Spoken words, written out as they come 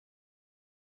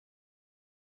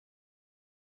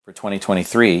For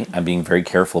 2023, I'm being very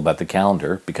careful about the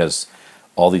calendar because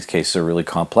all these cases are really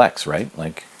complex, right?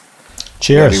 Like, you gotta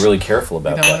Cheers. be really careful We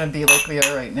about don't that. want to be like we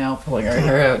are right now, pulling our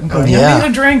hair out and going, Yeah. I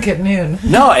need a drink at noon.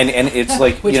 No, and it's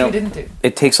like, Which you know, we didn't do.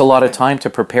 it takes a lot of time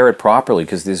to prepare it properly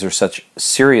because these are such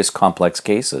serious, complex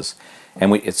cases.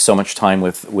 And it's so much time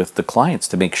with the clients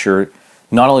to make sure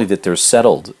not only that they're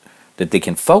settled, that they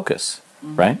can focus,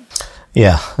 right?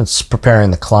 Yeah, it's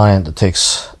preparing the client that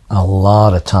takes a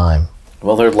lot of time.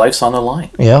 Well, their life's on the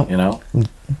line, Yeah. you know?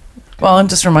 Well, it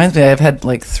just reminds me, I've had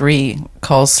like 3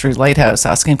 calls through Lighthouse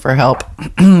asking for help,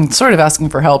 sort of asking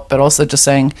for help, but also just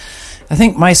saying, I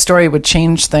think my story would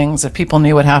change things if people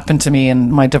knew what happened to me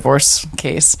in my divorce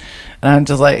case. And I'm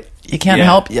just like, you can't Yeah.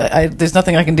 help. There's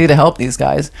nothing I can do to help these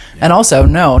guys. And also,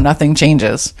 no, nothing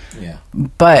changes. Yeah.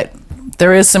 But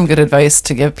there is some good advice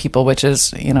to give people, which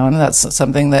is, you know, and that's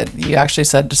something that you actually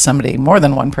said to somebody, more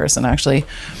than one person actually,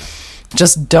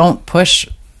 just don't push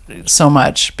so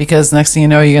much because next thing you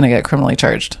know, you're going to get criminally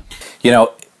charged. You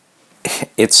know,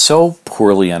 it's so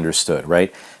poorly understood,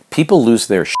 right? People lose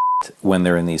their shit when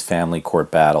they're in these family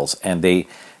court battles, and they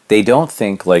don't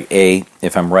think like,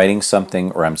 if I'm writing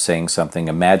something or I'm saying something,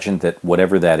 imagine that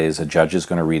whatever that is, a judge is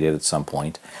going to read it at some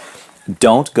point.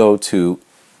 Don't go to,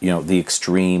 the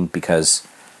extreme because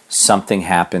something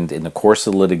happened in the course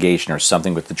of the litigation or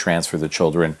something with the transfer of the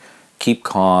children. Keep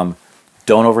calm.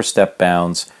 Don't overstep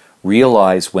bounds.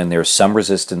 Realize when there's some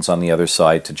resistance on the other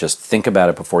side to just think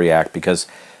about it before you act, because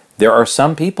there are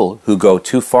some people who go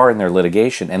too far in their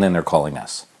litigation and then they're calling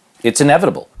us. It's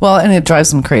inevitable. Well, and it drives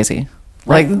them crazy.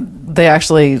 Right. Like, they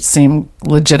actually seem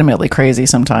legitimately crazy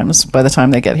sometimes by the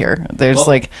time they get here. There's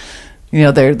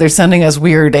they're sending us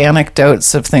weird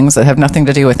anecdotes of things that have nothing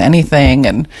to do with anything,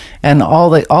 and all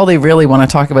they really want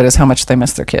to talk about is how much they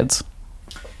miss their kids.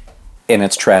 And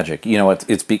it's tragic.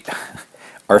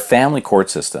 Our family court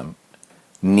system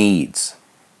needs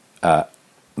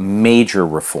major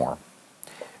reform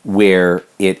where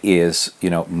it is,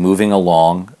 moving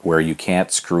along, where you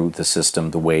can't screw the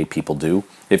system the way people do.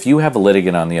 If you have a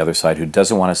litigant on the other side who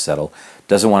doesn't want to settle,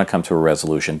 doesn't want to come to a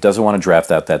resolution, doesn't want to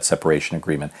draft out that separation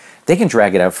agreement, they can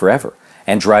drag it out forever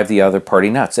and drive the other party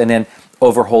nuts and then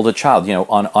overhold a child,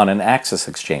 on an access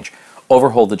exchange.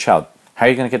 Overhold the child. How are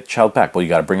you going to get the child back? Well, you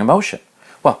got to bring a motion.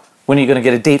 Well, when are you going to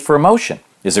get a date for a motion?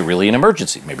 Is it really an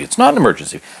emergency? Maybe it's not an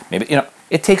emergency. Maybe,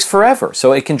 it takes forever.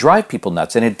 So it can drive people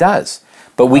nuts, and it does.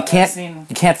 But you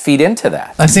can't feed into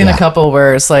that. I've seen a couple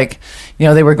where it's like,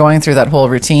 they were going through that whole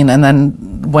routine, and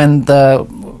then when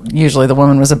usually the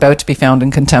woman was about to be found in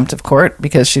contempt of court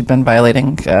because she'd been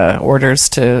violating orders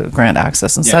to grant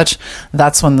access and such,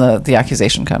 that's when the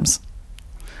accusation comes.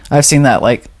 I've seen that,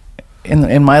 like,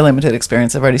 in my limited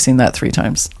experience, I've already seen that 3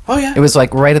 times. Oh, yeah. It was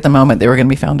like right at the moment they were going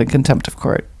to be found in contempt of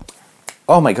court.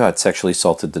 Oh my God, sexually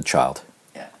assaulted the child.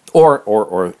 Yeah.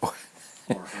 Or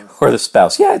the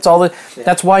spouse. Yeah, it's all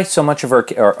that's why so much of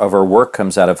our work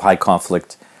comes out of high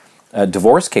conflict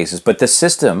divorce cases. But the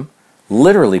system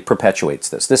literally perpetuates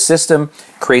this. The system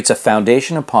creates a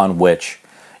foundation upon which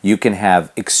you can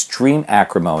have extreme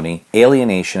acrimony,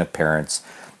 alienation of parents,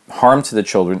 harm to the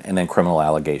children, and then criminal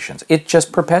allegations. It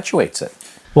just perpetuates it.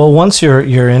 Well, once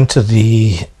you're into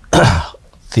the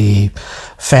the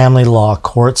family law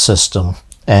court system,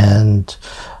 and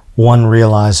one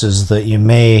realizes that you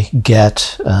may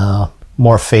get a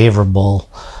more favorable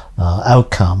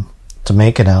outcome to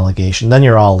make an allegation, then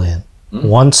you're all in.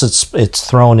 Once it's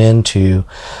thrown into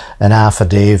an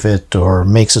affidavit or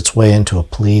makes its way into a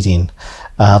pleading,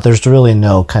 there's really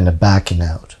no kind of backing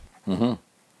out. Mm-hmm.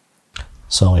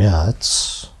 So yeah,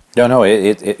 it's... No,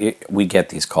 we get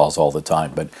these calls all the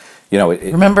time, but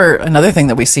Remember another thing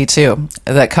that we see too,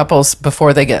 that couples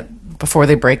before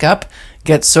they break up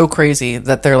get so crazy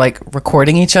that they're like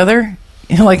recording each other.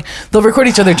 Like they'll record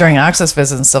each other during access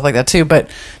visits and stuff like that too, but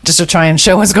just to try and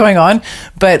show what's going on.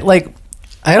 But like,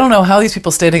 I don't know how these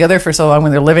people stay together for so long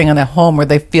when they're living in a home where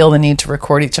they feel the need to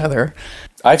record each other.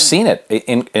 I've seen it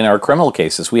in our criminal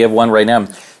cases. We have one right now I'm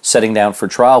setting down for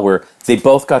trial where they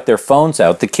both got their phones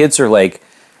out. The kids are like,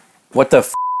 what the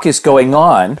f*** is going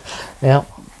on? Yeah.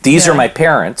 These are my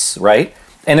parents, right?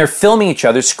 And they're filming each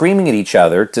other, screaming at each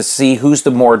other to see who's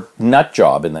the more nut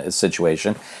job in the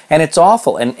situation. And it's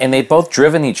awful. And they've both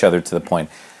driven each other to the point.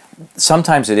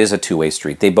 Sometimes it is a two-way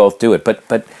street. They both do it.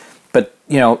 But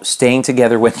staying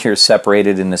together when you're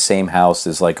separated in the same house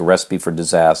is like a recipe for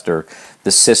disaster.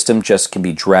 The system just can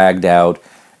be dragged out.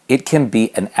 It can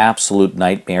be an absolute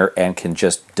nightmare and can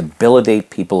just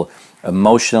debilitate people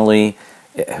emotionally,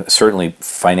 certainly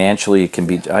financially. It can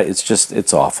be,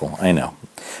 it's awful. I know.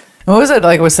 What was it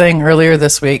like I was saying earlier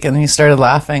this week, and he started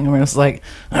laughing, and it was like,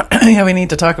 yeah, we need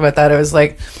to talk about that. It was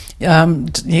like,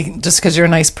 just because you're a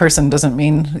nice person doesn't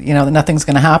mean, that nothing's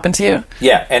going to happen to you.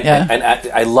 Yeah, and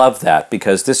I love that,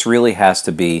 because this really has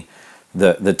to be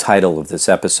the title of this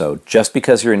episode. Just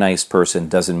because you're a nice person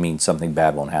doesn't mean something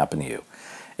bad won't happen to you.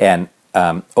 And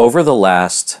over the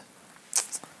last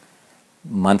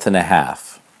month and a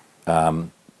half,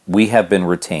 we have been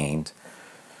retained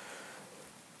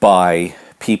by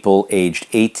people aged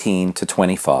 18 to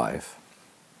 25,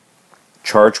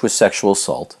 charged with sexual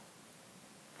assault,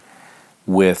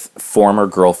 with former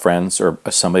girlfriends or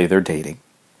somebody they're dating.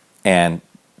 And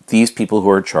these people who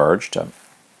are charged,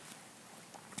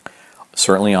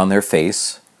 certainly on their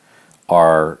face,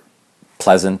 are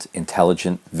pleasant,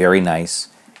 intelligent, very nice,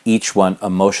 each one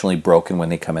emotionally broken when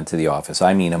they come into the office.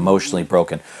 I mean emotionally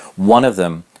broken. One of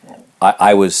them,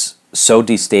 I was so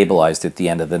destabilized at the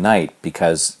end of the night,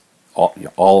 because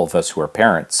all of us who are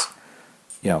parents,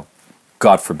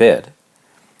 God forbid,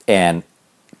 and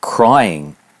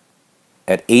crying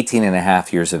at 18 and a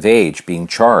half years of age, being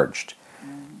charged,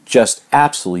 just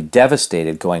absolutely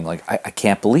devastated, going like, I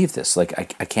can't believe this. Like,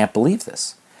 I can't believe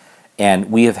this.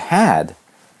 And we have had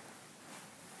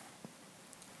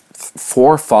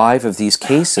 4 or 5 of these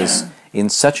cases in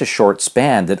such a short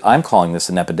span that I'm calling this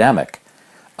an epidemic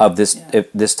of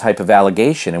this type of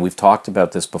allegation. And we've talked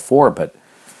about this before, but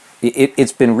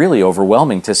it's been really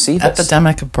overwhelming to see this.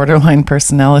 Epidemic of borderline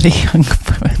personality.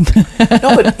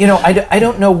 No, but I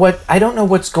don't know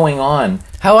what's going on.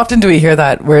 How often do we hear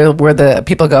that where the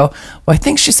people go, well, I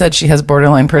think she said she has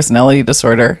borderline personality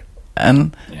disorder,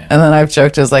 and then I've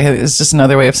joked as like, it's just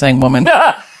another way of saying woman.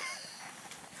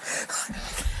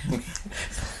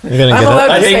 You're gonna I'm get allowed it.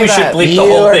 to I think say we should that. bleep the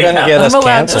whole thing gonna out. get us I'm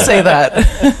allowed canceled. to say that,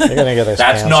 You're gonna get us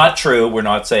That's canceled. not true. We're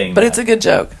not saying but that. it's a good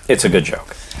joke. It's a good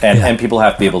joke. And people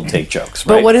have to be able to take jokes,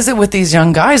 right? But what is it with these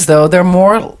young guys, though? They're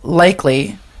more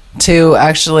likely to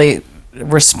actually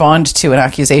respond to an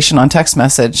accusation on text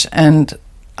message and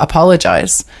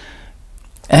apologize,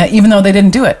 even though they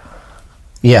didn't do it.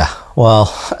 Yeah,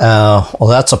 well,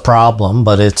 that's a problem,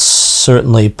 but it's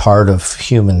certainly part of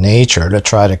human nature to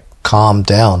try to calm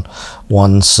down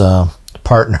one's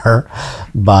partner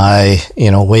by,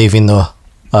 waving the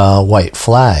white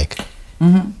flag.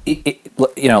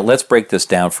 Let's break this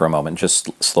down for a moment.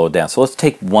 Just slow it down. So let's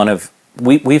take one of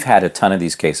we've had a ton of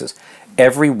these cases.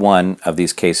 Every one of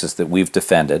these cases that we've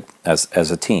defended as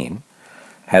a team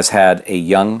has had a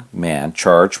young man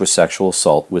charged with sexual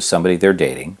assault with somebody they're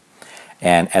dating,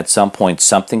 and at some point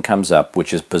something comes up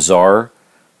which is bizarre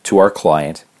to our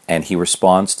client, and he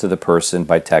responds to the person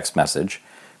by text message,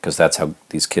 because that's how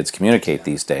these kids communicate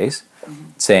these days,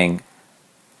 saying,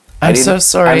 I'm so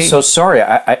sorry. I'm so sorry.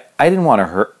 I didn't want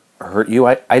to hurt you.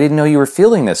 I didn't know you were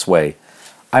feeling this way.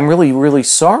 I'm really, really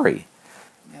sorry.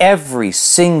 Every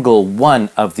single one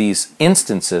of these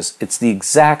instances, it's the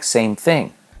exact same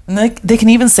thing. And they can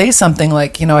even say something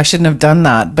like, I shouldn't have done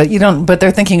that, but but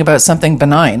they're thinking about something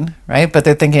benign, right? But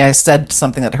they're thinking I said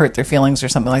something that hurt their feelings or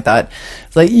something like that.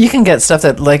 Like, you can get stuff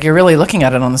that, like, you're really looking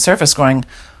at it on the surface going,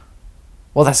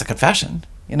 well, that's a confession.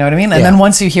 You know what I mean? And then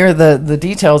once you hear the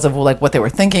details of, like, what they were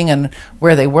thinking and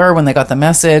where they were when they got the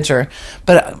message,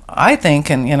 but I think,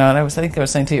 and I think I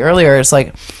was saying to you earlier, it's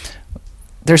like,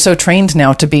 they're so trained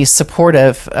now to be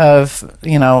supportive of,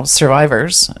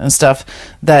 survivors and stuff,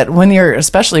 that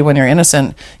especially when you're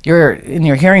innocent, you're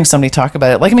hearing somebody talk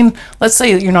about it. Like, I mean, let's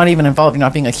say you're not even involved, you're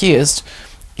not being accused.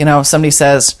 Somebody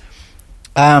says,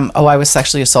 oh, I was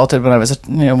sexually assaulted when I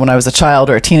was a child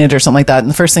or a teenager or something like that. And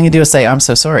the first thing you do is say, I'm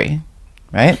so sorry.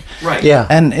 Right? Right. Yeah.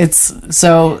 And it's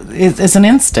an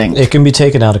instinct. It can be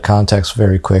taken out of context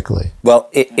very quickly. Well,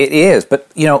 it is, but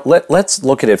let's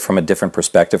look at it from a different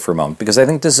perspective for a moment, because I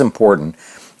think this is important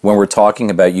when we're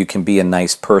talking about you can be a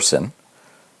nice person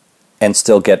and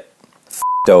still get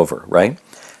f***ed over, right?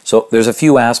 So there's a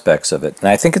few aspects of it, and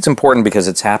I think it's important because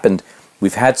it's happened.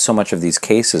 We've had so much of these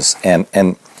cases, and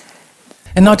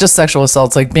not just sexual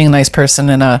assaults, like being a nice person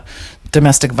in a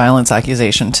domestic violence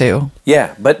accusation too.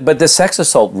 Yeah, but the sex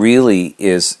assault really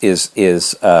is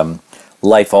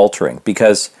life altering,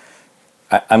 because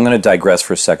I'm going to digress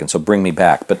for a second, so bring me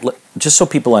back. But just so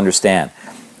people understand,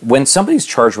 when somebody's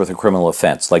charged with a criminal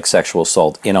offense like sexual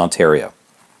assault in Ontario,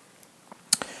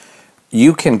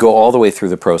 you can go all the way through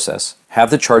the process, have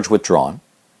the charge withdrawn,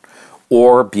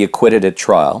 or be acquitted at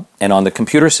trial, and on the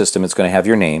computer system it's going to have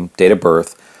your name, date of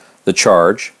birth, the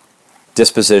charge,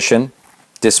 disposition,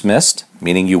 dismissed,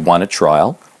 meaning you won a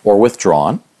trial, or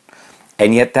withdrawn,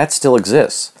 and yet that still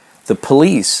exists. The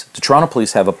Toronto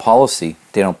police have a policy,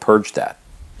 they don't purge that.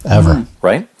 Ever.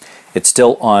 Right? It's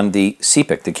still on the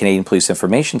CPIC, the Canadian Police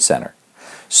Information Center.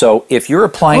 So if you're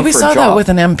applying Well, we for saw a job, that with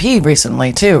an MP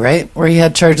recently too, right? Where he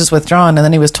had charges withdrawn, and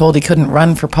then he was told he couldn't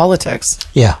run for politics.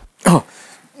 Yeah.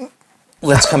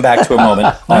 let's come back to a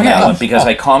moment on Okay. that one, because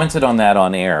I commented on that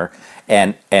on air,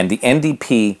 and the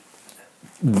NDP,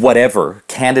 whatever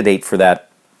candidate for that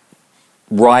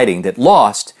riding that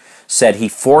lost, said he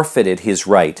forfeited his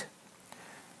right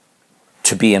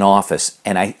to be in office,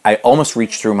 and I almost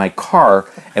reached through my car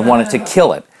and wanted to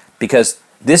kill it, because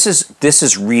this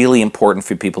is really important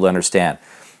for people to understand.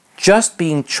 Just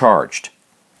being charged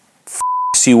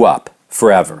f***s you up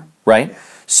forever, right?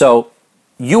 So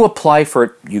you apply for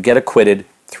it, you get acquitted.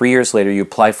 3 years later, you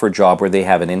apply for a job where they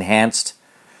have an enhanced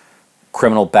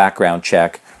criminal background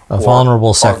check, A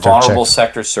vulnerable sector vulnerable check.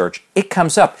 sector search. It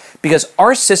comes up because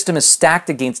our system is stacked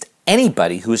against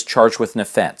anybody who is charged with an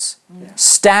offense.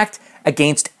 Stacked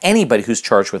against anybody who's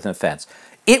charged with an offense.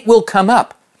 It will come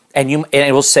up, and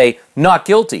it will say not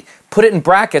guilty. Put it in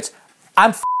brackets. I'm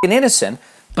f***ing innocent.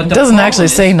 But It doesn't actually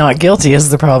say not guilty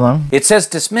is the problem. it says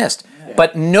dismissed.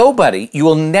 But nobody, you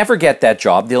will never get that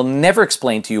job. They'll never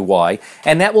explain to you why,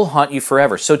 and that will haunt you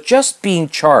forever. So just being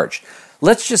charged,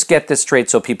 let's just get this straight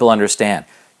so people understand.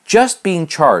 Just being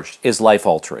charged is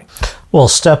life-altering. Well,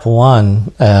 step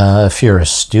one, if you're a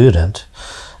student,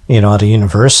 at a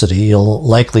university, you'll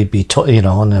likely be told,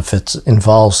 and if it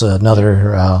involves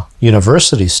another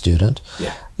university student,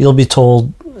 you'll be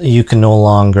told you can no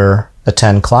longer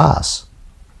attend class.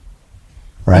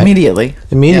 Right? Immediately.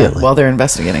 Yeah, while they're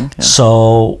investigating. Yeah.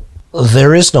 So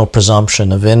there is no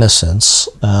presumption of innocence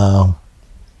on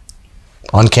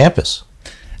campus.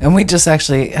 And we just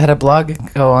actually had a blog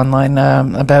go online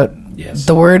about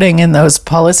the wording in those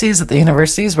policies at the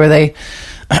universities where they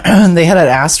they had an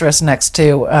asterisk next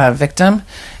to victim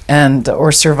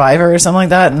or survivor or something like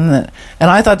that, and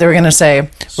I thought they were going to say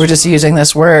we're just using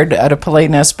this word out of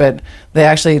politeness, but they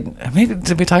actually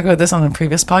did we talk about this on the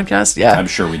previous podcast? Yeah, I'm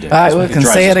sure we did. I can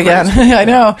say it again. I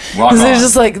know.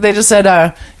 They just said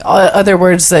other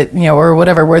words that or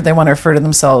whatever word they want to refer to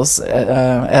themselves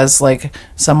as, like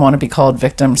some want to be called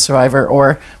victim, survivor,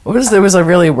 or there was a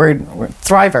really word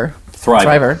thriver.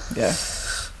 Yeah.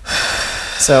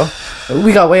 So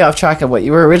we got way off track of what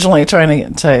you were originally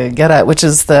trying to get at, which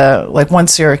is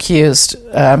once you're accused.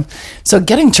 So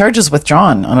getting charges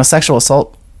withdrawn on a sexual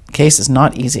assault case is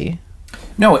not easy.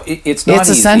 No, it's not. It's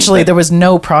essentially there was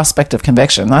no prospect of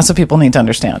conviction. That's what people need to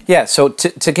understand. Yeah, so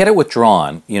to get it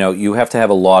withdrawn, you have to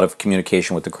have a lot of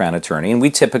communication with the Crown Attorney, and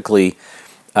we typically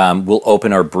will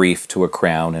open our brief to a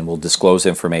Crown and we'll disclose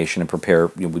information and prepare.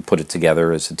 We put it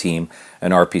together as a team,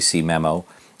 an RPC memo,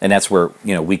 and that's where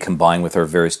we combine with our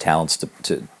various talents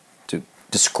to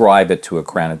describe it to a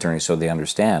Crown Attorney so they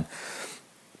understand.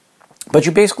 But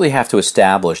you basically have to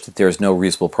establish that there is no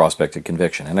reasonable prospect of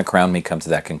conviction, and a Crown may come to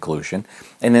that conclusion,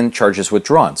 and then charges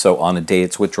withdrawn. So on the day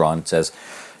it's withdrawn, it says,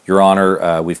 Your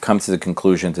Honor, we've come to the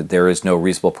conclusion that there is no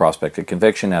reasonable prospect of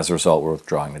conviction. As a result, we're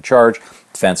withdrawing the charge.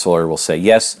 Defense lawyer will say,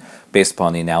 yes, based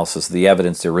upon the analysis of the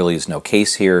evidence, there really is no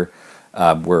case here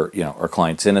where our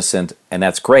client's innocent, and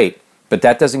that's great. But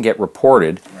that doesn't get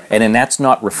reported, and then that's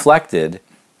not reflected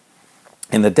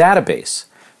in the database.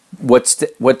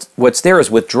 What's there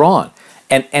is withdrawn,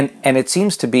 and it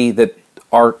seems to be that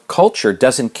our culture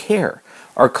doesn't care.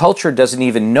 Our culture doesn't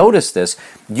even notice this.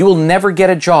 You will never get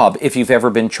a job if you've ever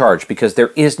been charged because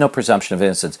there is no presumption of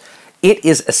innocence. It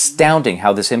is astounding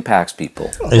how this impacts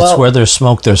people. It's where there's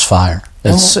smoke, there's fire.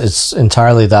 It's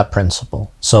entirely that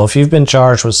principle. So if you've been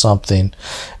charged with something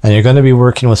and you're going to be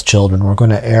working with children, we're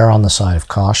going to err on the side of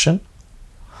caution,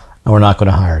 and we're not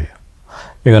going to hire you.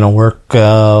 You're going to work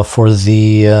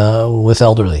with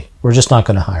elderly. We're just not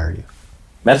going to hire you.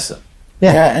 Medicine.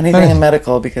 Yeah, anything in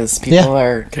medical because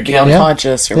people could be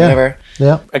unconscious or whatever.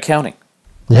 Yeah. Accounting.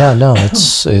 Yeah, no,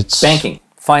 it's banking,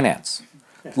 finance.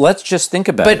 Let's just think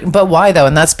about it. But why though?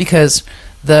 And that's because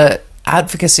the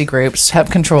advocacy groups have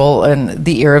control in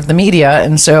the ear of the media,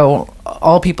 and so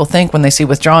all people think when they see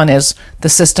withdrawn is the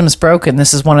system's broken.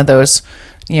 This is one of those,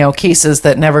 cases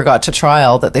that never got to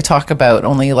trial that they talk about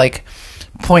only like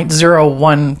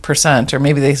 0.01%, or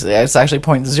maybe it's actually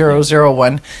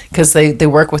 0.001 because they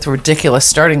work with ridiculous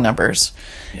starting numbers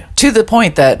to the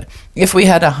point that if we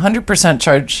had 100%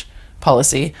 charge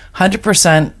policy,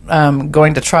 100%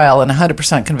 going to trial, and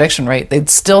 100% conviction rate, they'd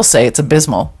still say it's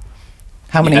abysmal.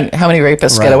 How many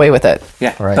rapists get away with it?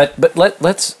 Yeah, right. But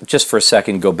let's just for a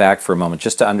second go back for a moment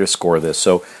just to underscore this.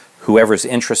 So whoever's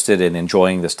interested in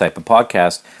enjoying this type of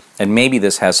podcast, and maybe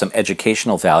this has some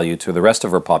educational value to the rest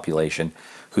of our population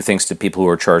who thinks that people who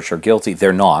are charged are guilty.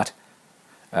 They're not.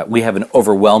 We have an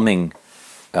overwhelming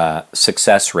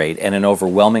success rate, and an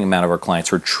overwhelming amount of our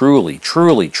clients are truly,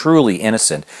 truly, truly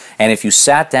innocent. And if you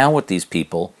sat down with these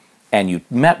people and you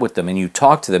met with them and you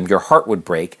talked to them, your heart would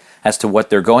break as to what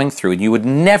they're going through, and you would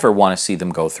never want to see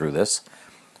them go through this.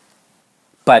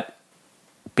 But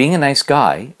being a nice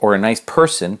guy or a nice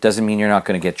person doesn't mean you're not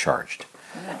going to get charged.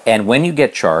 And when you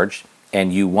get charged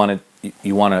and you want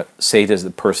to say to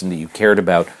the person that you cared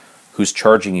about who's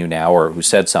charging you now or who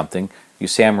said something, you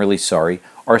say, I'm really sorry.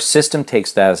 Our system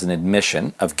takes that as an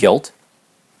admission of guilt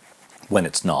when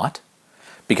it's not.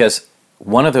 Because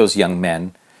one of those young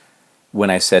men, when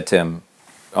I said to him,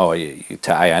 oh,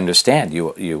 I understand,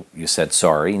 you said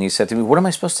sorry, and he said to me, what am I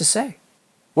supposed to say?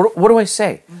 What do I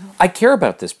say? Mm-hmm. I care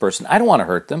about this person. I don't want to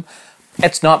hurt them.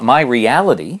 It's not my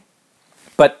reality,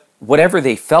 but whatever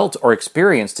they felt or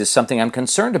experienced is something I'm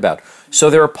concerned about. So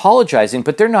they're apologizing,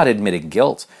 but they're not admitting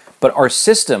guilt. But our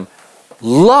system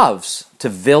loves to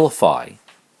vilify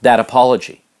that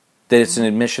apology, that it's an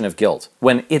admission of guilt,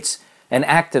 when it's an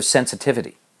act of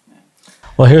sensitivity.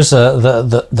 Well, here's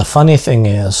the funny thing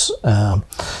is,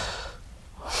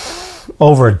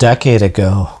 over a decade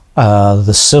ago,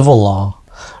 the civil law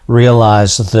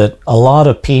realized that a lot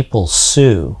of people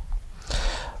sue,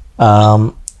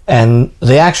 and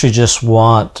they actually just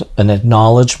want an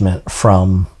acknowledgement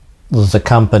from the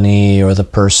company or the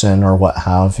person or what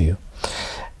have you.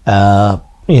 A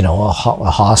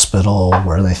hospital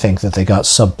where they think that they got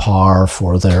subpar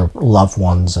for their loved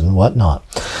ones and whatnot.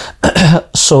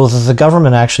 So the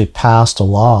government actually passed a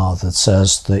law that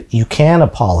says that you can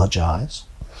apologize,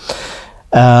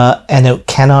 and it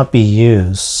cannot be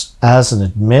used as an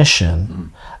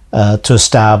admission to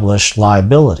establish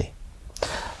liability.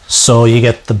 So you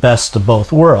get the best of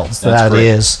both worlds. That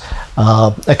is,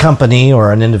 a company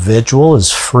or an individual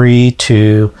is free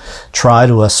to try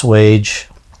to assuage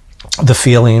the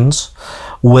feelings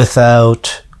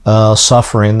without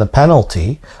suffering the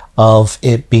penalty of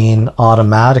it being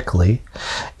automatically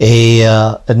a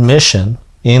admission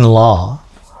in law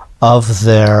of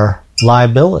their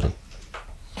liability.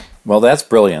 Well, that's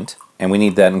brilliant, and we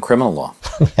need that in criminal law.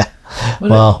 Yeah.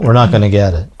 Well, we're not going to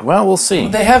get it. Well, we'll see.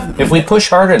 They have, if we push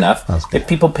hard enough, if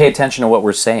people pay attention to what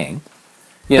we're saying,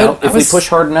 if we push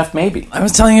hard enough, maybe. I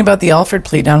was telling you about the Alford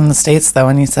plea down in the States, though,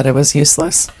 and you said it was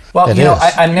useless. Well,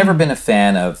 I've never been a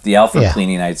fan of the Alford plea in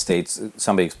the United States.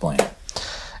 Somebody explain it.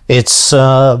 It's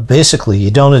basically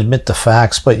you don't admit the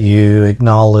facts, but you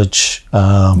acknowledge...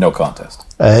 no contest.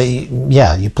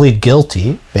 You plead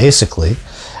guilty, basically,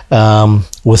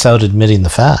 without admitting the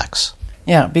facts.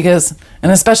 Yeah, because,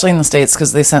 and especially in the States,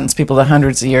 because they sentence people to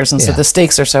hundreds of years, and so the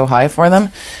stakes are so high for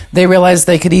them, they realize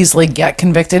they could easily get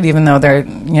convicted, even though they're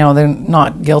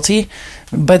not guilty.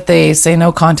 But they say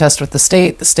no contest with the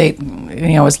state. The state,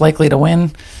 is likely to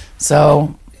win.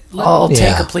 So I'll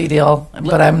take a plea deal,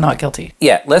 but I'm not guilty.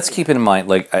 Yeah, let's keep in mind,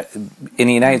 in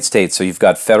the United States, so you've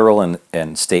got federal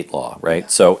and state law, right?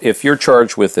 So if you're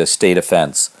charged with a state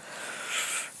offense,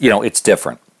 it's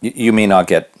different. You may not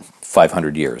get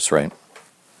 500 years, right?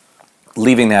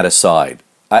 Leaving that aside,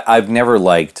 I've never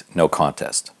liked no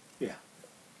contest. Yeah.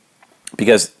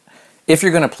 Because if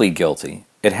you're going to plead guilty,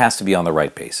 it has to be on the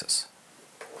right basis.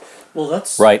 Well,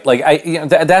 that's... Right?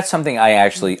 That's something I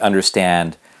actually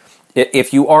understand.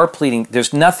 If you are pleading,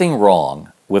 there's nothing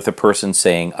wrong with a person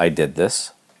saying, I did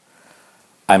this,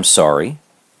 I'm sorry,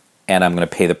 and I'm going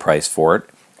to pay the price for it,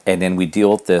 and then we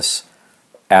deal with this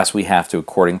as we have to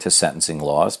according to sentencing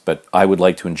laws, but I would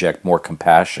like to inject more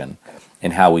compassion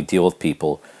in how we deal with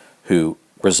people who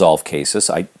resolve cases.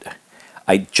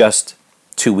 I just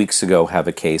 2 weeks ago have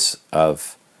a case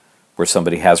of where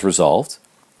somebody has resolved.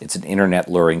 It's an internet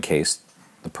luring case.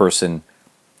 The person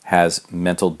has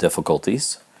mental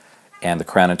difficulties, and the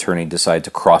Crown Attorney decided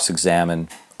to cross-examine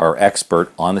our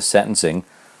expert on the sentencing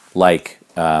like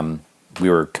we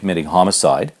were committing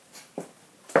homicide.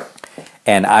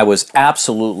 And I was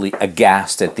absolutely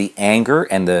aghast at the anger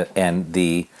and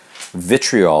the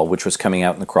vitriol which was coming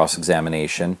out in the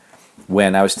cross-examination,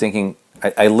 when I was thinking,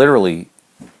 I literally,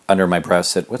 under my breath,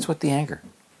 said, what's with the anger?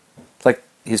 Like,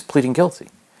 he's pleading guilty.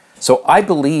 So I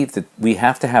believe that we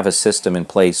have to have a system in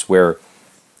place where,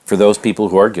 for those people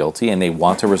who are guilty and they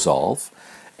want to resolve,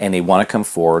 and they want to come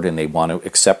forward and they want to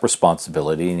accept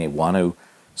responsibility and they want to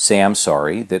say, I'm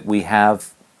sorry, that we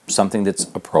have something that's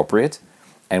appropriate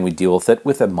and we deal with it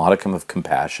with a modicum of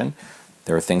compassion.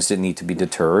 There are things that need to be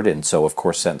deterred, and so, of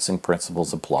course, sentencing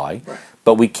principles apply. Right.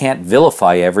 But we can't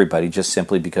vilify everybody just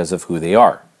simply because of who they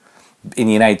are. In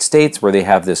the United States, where they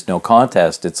have this no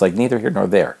contest, it's like neither here nor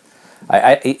there.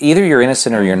 Either you're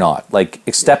innocent or you're not.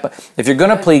 If you're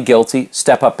going to plead guilty,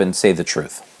 step up and say the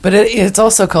truth. But it's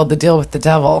also called the deal with the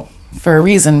devil. for a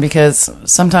reason, because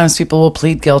sometimes people will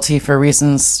plead guilty for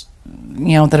reasons,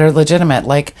 that are legitimate.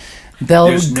 Like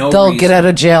they'll get reason. out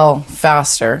of jail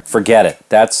faster. Forget it.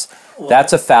 That's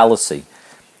a fallacy.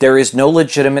 There is no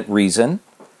legitimate reason.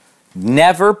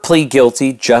 Never plead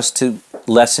guilty just to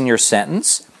lessen your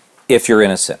sentence if you're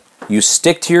innocent. You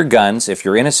stick to your guns. If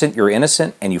you're innocent,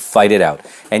 and you fight it out.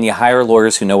 And you hire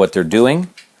lawyers who know what they're doing,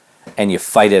 and you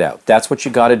fight it out. That's what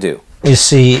you got to do. You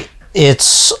see,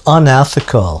 it's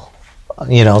unethical.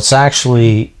 It's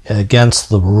actually against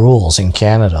the rules in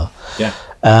Canada. Yeah.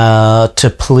 To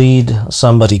plead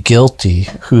somebody guilty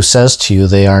who says to you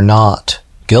they are not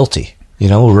guilty.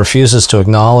 Who refuses to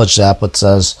acknowledge that, but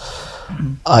says,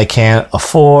 I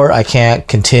can't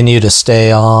continue to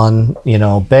stay on,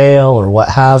 bail or what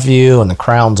have you, and the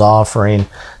Crown's offering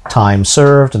time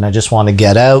served, and I just want to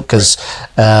get out because,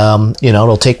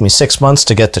 it'll take me 6 months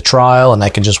to get to trial, and I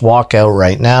can just walk out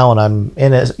right now, and I'm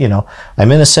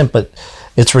innocent, but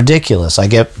it's ridiculous. I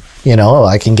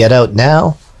can get out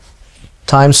now,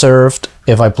 time served,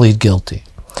 if I plead guilty.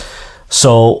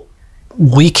 So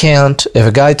we can't, if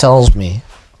a guy tells me,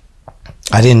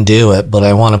 I didn't do it, but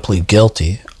I want to plead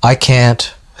guilty, I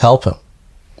can't help him.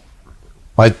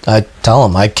 I tell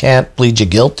him, I can't plead you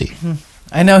guilty. Mm-hmm.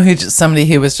 I know somebody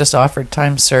who was just offered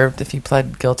time served if he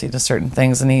pled guilty to certain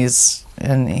things, and he's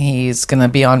going to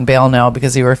be on bail now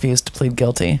because he refused to plead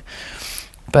guilty.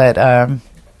 But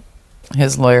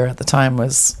his lawyer at the time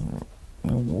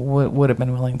would have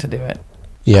been willing to do it.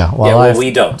 Yeah, well, we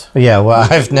don't. Yeah, well,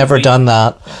 I've never done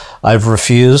that. I've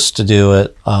refused to do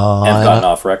it. And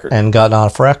gotten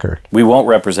off record. We won't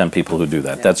represent people who do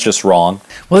that. Yeah. That's just wrong.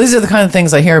 Well, these are the kind of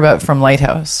things I hear about from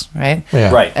Lighthouse, right?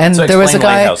 Yeah. Right. And so there was a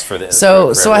guy.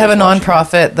 So I have a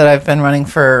nonprofit that I've been running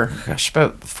for,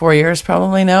 about 4 years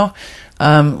probably now,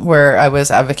 where I was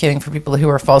advocating for people who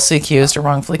were falsely accused or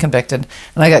wrongfully convicted.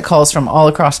 And I got calls from all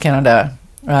across Canada,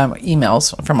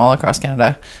 emails from all across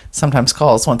Canada, sometimes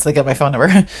calls once they get my phone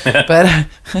number, but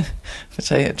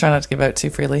which I try not to give out too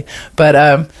freely.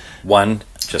 But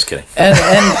just kidding.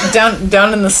 And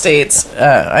down in the States,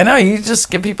 I know you just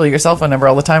give people your cell phone number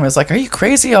all the time. It's like, are you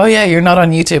crazy? Oh yeah, you're not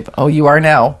on YouTube. Oh, you are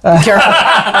now. Be careful.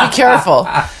 Be careful.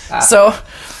 So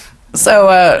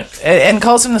and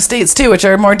calls from the States too, which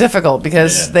are more difficult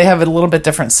because they have a little bit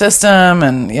different system,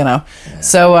 and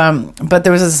So, but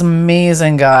there was this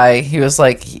amazing guy. He was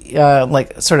like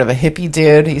sort of a hippie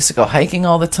dude. He used to go hiking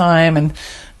all the time,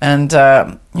 and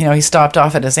he stopped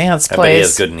off at his aunt's place. I bet he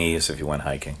has good knees if you went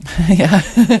hiking. Yeah,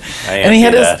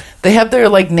 and they have their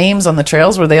names on the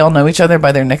trails where they all know each other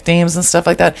by their nicknames and stuff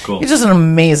like that. Cool. He's just an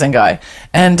amazing guy,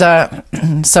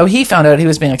 and so he found out he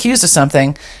was being accused of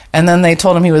something, and then they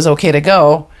told him he was okay to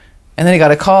go, and then he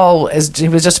got a call as he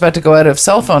was just about to go out of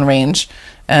cell phone range,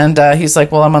 and he's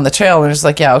like, "Well, I'm on the trail," and he's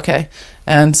like, "Yeah, okay,"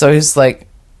 and so he's like,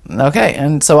 "Okay,"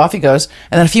 and so off he goes,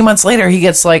 and then a few months later he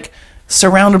gets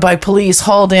surrounded by police,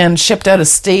 hauled in, shipped out of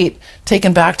state,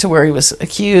 taken back to where he was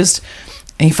accused,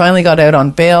 and he finally got out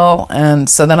on bail. And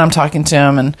so then I'm talking to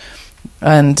him and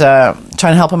trying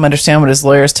to help him understand what his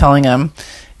lawyer's telling him.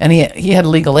 And he had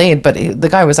legal aid, but the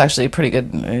guy was actually pretty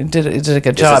good. Did a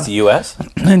good job. Is this the U.S.?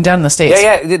 And down in the States.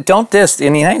 Yeah. Don't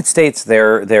in the United States,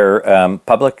 they're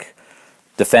public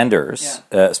defenders,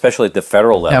 especially at the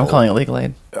federal level. Yeah, I'm calling it legal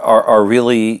aid. Are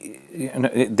really,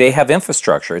 they have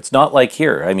infrastructure. It's not like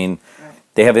here. I mean,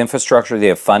 they have infrastructure, they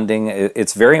have funding.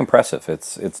 It's very impressive.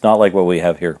 It's not like what we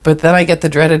have here. But then I get the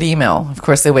dreaded email. Of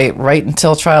course, they wait right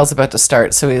until trial's about to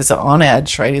start, so he's on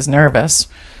edge, right? He's nervous,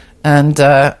 and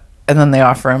then they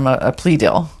offer him a plea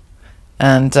deal,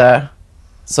 and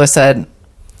so I said,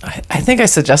 I think I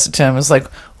suggested to him, I was like,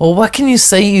 well, what can you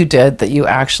say you did that you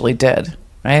actually did,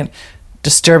 right?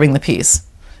 Disturbing the peace.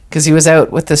 Because he was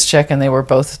out with this chick and they were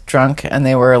both drunk and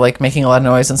they were making a lot of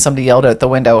noise, and somebody yelled out the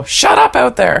window, "Shut up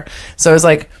out there!" So I was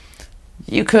like,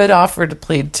 you could offer to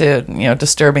plead to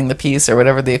disturbing the peace or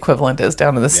whatever the equivalent is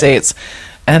down in the States,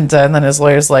 and then his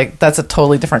lawyer's like, that's a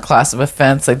totally different class of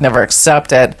offense. They'd never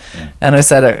accept it. And I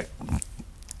said,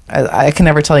 I can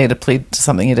never tell you to plead to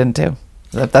something you didn't do.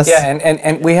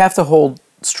 And we have to hold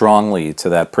strongly to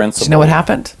that principle. Do you know what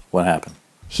happened? What happened?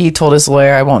 He told his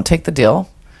lawyer, I won't take the deal.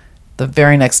 The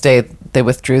very next day, they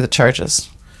withdrew the charges.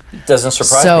 Doesn't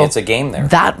surprise me. It's a game there.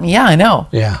 I know.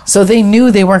 Yeah. So they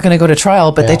knew they weren't going to go to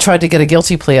trial, but they tried to get a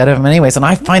guilty plea out of him anyways, and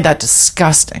I find that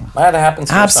disgusting. That happens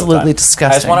here Absolutely sometimes.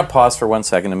 disgusting. I just want to pause for 1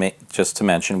 second just to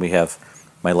mention we have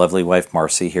my lovely wife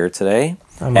Marcy here today,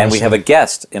 and we have a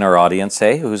guest in our audience.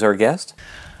 Hey, who's our guest?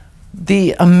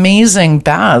 The amazing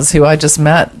Baz, who I just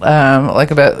met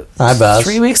about Hi, Baz.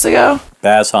 3 weeks ago.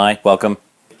 Baz, hi, welcome.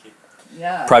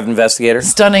 Private investigator.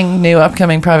 Stunning new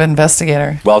upcoming private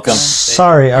investigator. Welcome.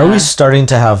 Sorry, are we starting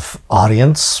to have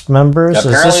audience members? Is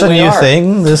this Apparently a we new are.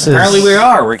 thing? Apparently we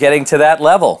are. We're getting to that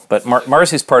level. But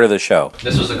Marcy's part of the show.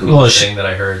 This was the coolest thing that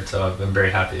I heard, so I've been very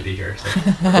happy to be here. So.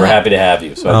 We're happy to have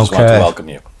you. So I just want to Okay. welcome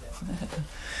you.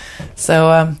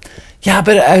 So, yeah,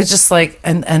 but I was just like,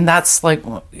 and that's like,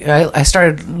 I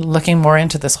started looking more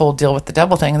into this whole deal with the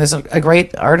devil thing. And there's a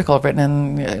great article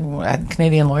written in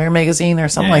Canadian Lawyer Magazine or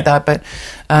something like that. But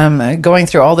going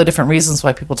through all the different reasons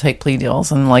why people take plea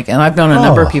deals, and I've known a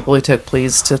number of people who took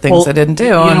pleas to things they didn't do.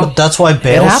 You and know, that's why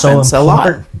bail's so happens a lot.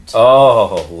 important.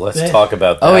 Oh, let's talk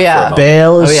about that. Oh, yeah. For a moment.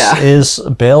 Bail Oh, yeah.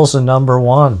 bail's the number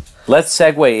one. Let's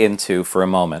segue into for a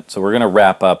moment. So we're going to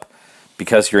wrap up.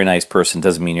 Because you're a nice person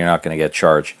doesn't mean you're not going to get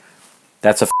charged.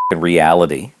 That's a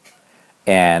reality,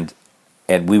 and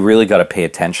we really got to pay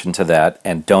attention to that,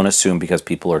 and don't assume because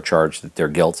people are charged that they're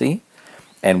guilty.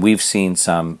 And we've seen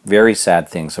some very sad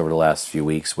things over the last few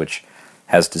weeks, which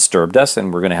has disturbed us,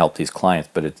 and we're going to help these clients.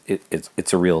 But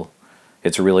it's a real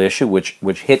issue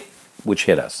which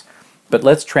hit us. But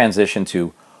let's transition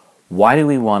to why do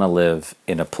we want to live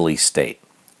in a police state,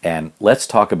 and let's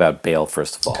talk about bail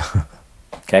first of all,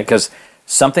 okay? Because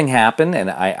something happened, and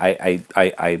I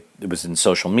it was in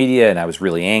social media, and I was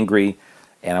really angry,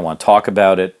 and I want to talk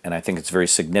about it, and I think it's very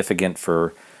significant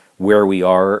for where we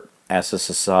are as a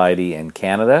society in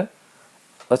Canada.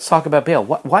 Let's talk about bail.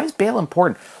 Why is bail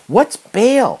important? What's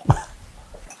bail?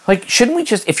 Like, shouldn't we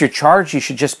just, if you're charged, you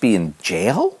should just be in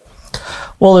jail?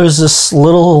 Well, there's this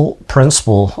little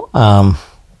principle,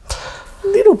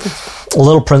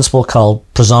 little principle called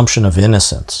presumption of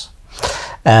innocence.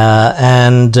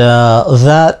 And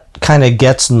that kind of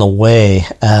gets in the way.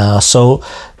 So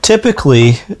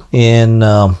typically in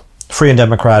free and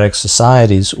democratic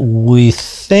societies, we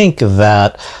think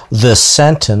that the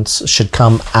sentence should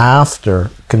come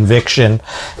after conviction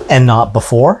and not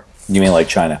before. You mean like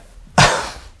China?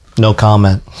 No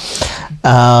comment.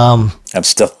 I'm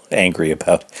still angry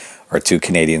about our two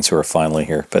Canadians who are finally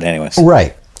here. But anyways.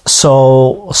 Right.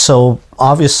 So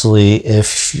obviously,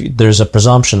 if there's a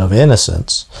presumption of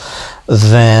innocence,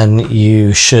 then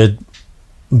you should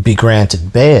be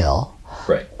granted bail.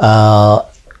 Right.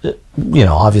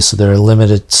 Obviously there are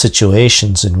limited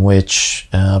situations in which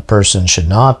a person should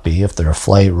not be. If they're a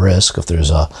flight risk, if there's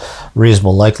a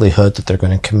reasonable likelihood that they're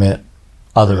going to commit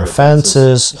other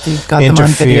offenses, You've got them on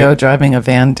video driving a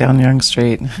van down Yonge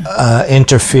Street.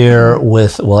 Interfere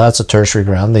with, well, that's a tertiary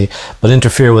ground. But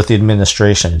interfere with the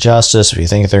administration of justice if you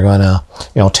think they're going to,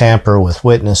 tamper with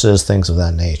witnesses, things of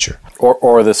that nature.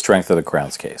 Or the strength of the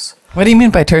Crown's case. What do you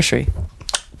mean by tertiary?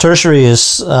 Tertiary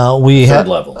is Third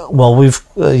level. Well,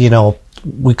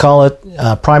 we call it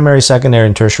primary, secondary,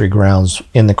 and tertiary grounds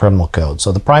in the criminal code.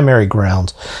 So the primary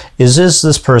grounds is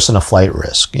this person a flight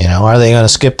risk? Are they going to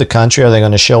skip the country? Are they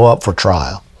going to show up for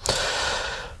trial?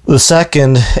 The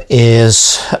second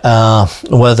is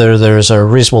whether there's a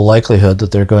reasonable likelihood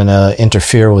that they're going to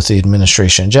interfere with the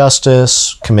administration of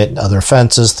justice, commit other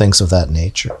offenses, things of that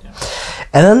nature.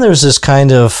 And then there's this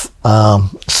kind of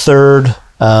third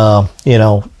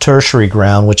tertiary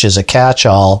ground, which is a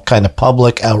catch-all kind of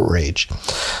public outrage.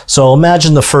 So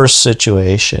imagine the first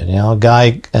situation. A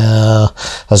guy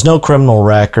has no criminal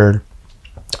record.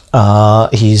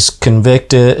 He's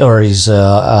convicted, or he's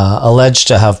alleged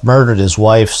to have murdered his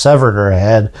wife, severed her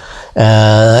head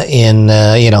in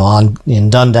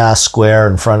Dundas Square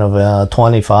in front of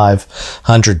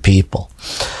 2,500 people.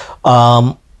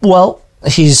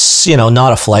 He's,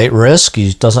 not a flight risk.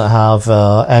 He doesn't have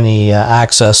any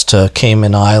access to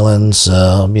Cayman Islands,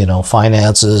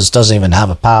 finances, doesn't even have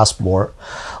a passport.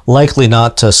 Likely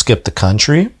not to skip the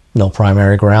country. No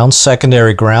primary grounds.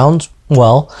 Secondary grounds,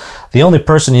 well, the only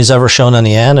person he's ever shown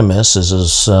any animus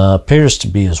appears to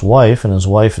be his wife, and his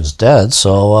wife is dead.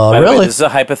 So, By the way, really, this is a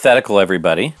hypothetical,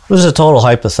 everybody. this is a total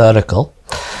hypothetical.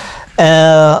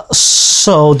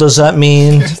 So does that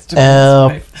mean...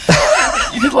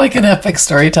 You're like an epic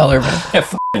storyteller, man. I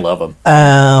love him.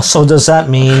 So does that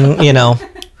mean,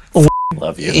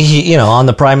 Love you. on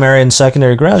the primary and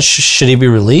secondary grounds, should he be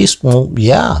released? Well,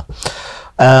 yeah.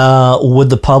 Would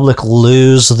the public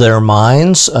lose their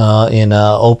minds in an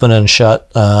open and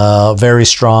shut, very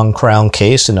strong Crown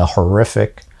case in a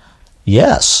horrific?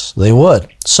 Yes, they would.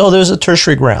 So there's a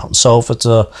tertiary ground. So if it's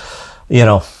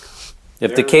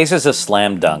If the case is a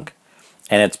slam dunk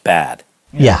and it's bad,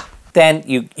 yeah. then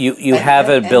you have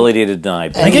an ability to deny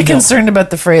bail. I get concerned about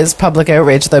the phrase public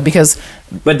outrage, though, because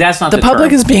But that's not the public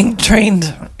term. is being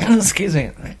trained. Excuse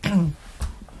me.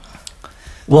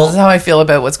 Well, This is how I feel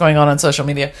about what's going on social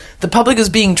media. The public is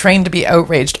being trained to be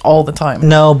outraged all the time.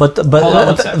 no, but Hold on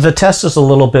one second. the test is a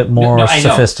little bit more No, I know.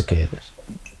 sophisticated.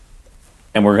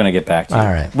 And we're going to get back to you. All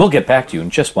right. We'll get back to you in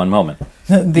just one moment.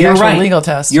 The actual legal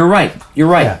test. You're right.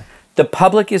 Yeah. The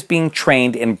public is being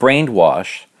trained and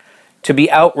brainwashed to be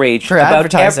outraged For about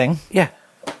advertising.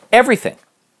 everything.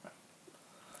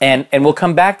 And we'll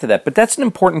come back to that. But that's an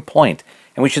important point,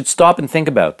 and we should stop and think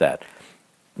about that.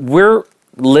 We're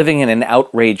living in an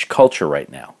outrage culture right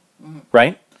now,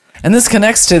 right? And this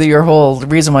connects to your whole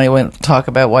reason why you went to talk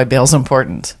about why bail's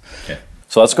important. Okay.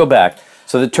 So let's go back.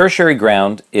 So the tertiary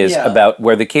ground is about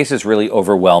where the case is really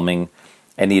overwhelming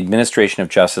and the administration of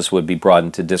justice would be brought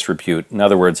into disrepute. In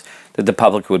other words, that the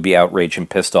public would be outraged and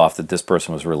pissed off that this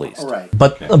person was released. Right.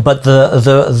 But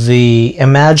the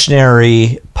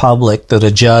imaginary public that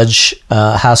a judge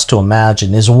has to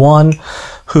imagine is one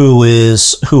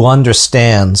who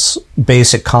understands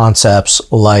basic concepts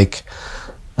like,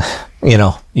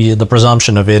 the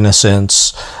presumption of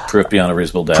innocence, Proof beyond a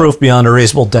reasonable doubt. proof beyond a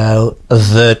reasonable doubt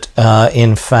that,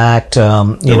 in fact,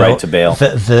 the right to bail.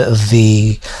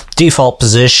 The default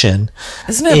position.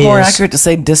 Isn't it more accurate to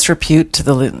say disrepute to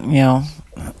the,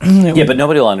 Yeah, but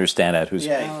nobody will understand that.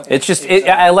 It's just.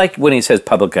 I like when he says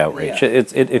public outrage.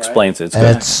 It explains it. It's And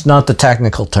good. it's not the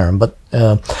technical term, but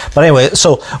anyway.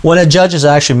 So when a judge is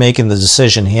actually making the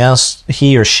decision,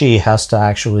 he or she has to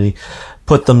actually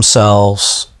put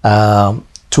themselves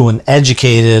to an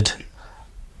educated,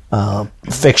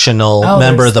 fictional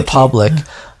member of the public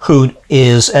who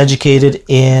is educated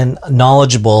and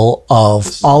knowledgeable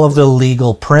of all of the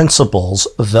legal principles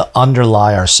that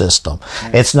underlie our system.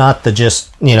 It's not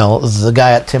the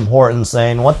guy at Tim Hortons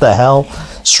saying, "What the hell?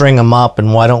 String them up,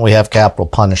 and why don't we have capital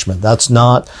punishment?" That's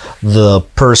not the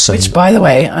person. Which, by the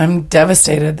way, I'm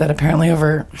devastated that apparently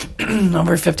over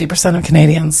 50% of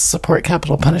Canadians support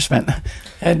capital punishment.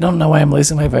 I don't know why I'm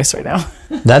losing my voice right now.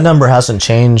 That number hasn't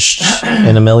changed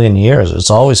in a million years. It's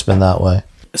always been that way.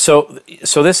 So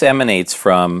this emanates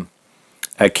from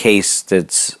a case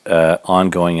that's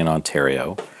ongoing in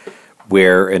Ontario,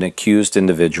 where an accused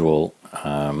individual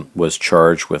was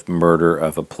charged with murder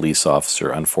of a police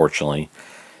officer, unfortunately,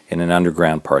 in an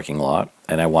underground parking lot.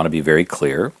 And I want to be very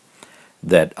clear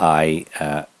that I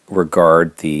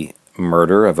regard the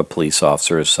murder of a police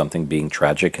officer as something being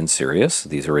tragic and serious.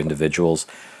 These are individuals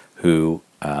who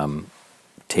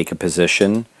take a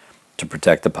position to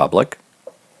protect the public.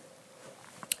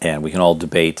 And we can all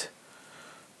debate,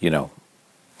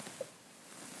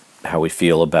 how we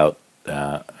feel about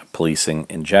policing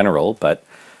in general. But,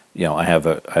 I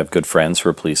have good friends who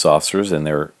are police officers, and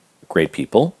they're great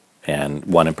people. And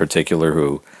one in particular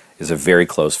who is a very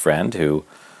close friend, who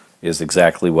is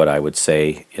exactly what I would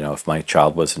say, if my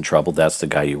child was in trouble, that's the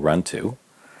guy you run to.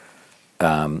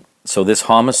 So this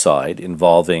homicide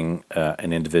involving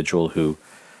an individual who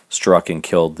struck and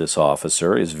killed this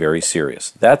officer is very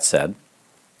serious. That said,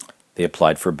 they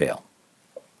applied for bail.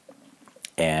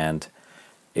 And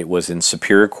it was in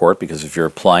Superior Court, because if you're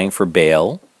applying for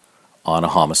bail on a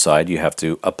homicide, you have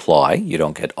to apply. You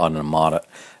don't get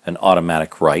an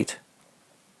automatic right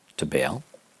to bail.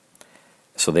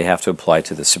 So they have to apply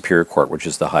to the Superior Court, which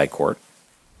is the High Court.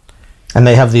 And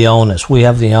they have the onus. We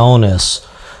have the onus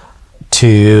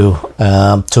to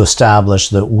establish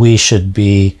that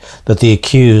that the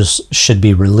accused should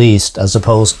be released, as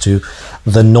opposed to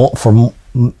for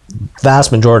vast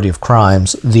majority of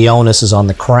crimes, the onus is on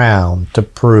the Crown to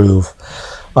prove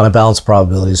on a balance of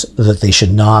probabilities that they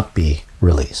should not be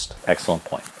released. Excellent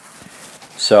point.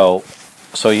 So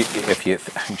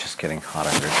I'm just getting hot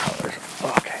under colors.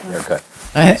 Okay, they're good.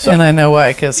 And I know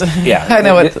why, because I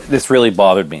know what. This really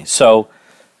bothered me. So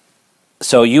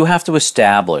you have to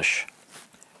establish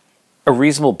a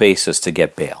reasonable basis to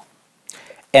get bail.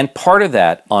 And part of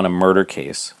that on a murder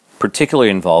case, particularly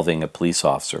involving a police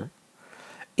officer,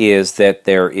 is that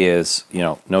there is,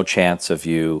 no chance of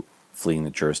you fleeing the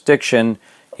jurisdiction.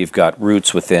 You've got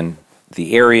roots within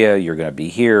the area. You're going to be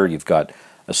here. You've got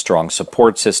a strong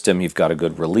support system. You've got a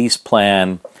good release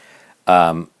plan.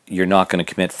 You're not going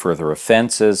to commit further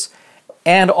offenses.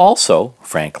 And also,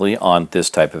 frankly, on this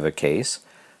type of a case,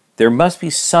 there must be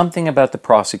something about the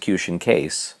prosecution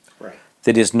case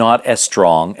that is not as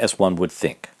strong as one would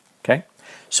think. Okay?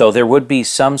 So there would be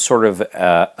some sort of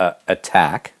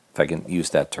attack, if I can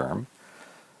use that term,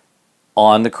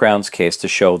 on the Crown's case to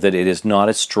show that it is not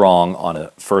as strong on a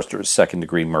first or second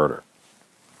degree murder.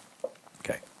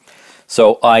 Okay.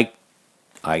 So I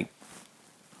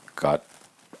got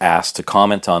asked to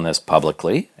comment on this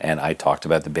publicly, and I talked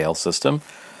about the bail system,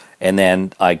 and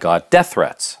then I got death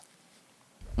threats.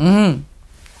 But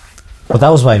that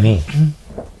was by me.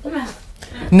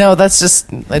 No, that's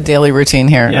just a daily routine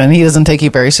here, and he doesn't take you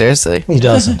very seriously. He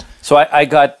doesn't. So I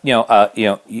got,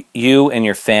 you and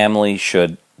your family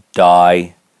should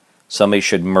die somebody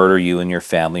should murder you and your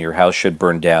family, your house should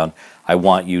burn down, I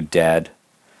want you dead.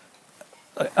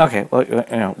 Okay,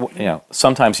 well,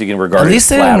 sometimes you can regard At it least as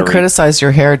they flattery. didn't criticize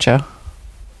your hair, Joe.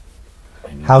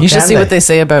 How You should can see what they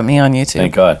say about me on YouTube.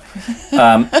 Thank God.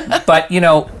 But,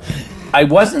 I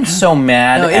wasn't so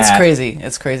mad No, it's at... crazy.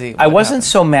 It's crazy. I what wasn't happened.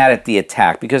 so mad at the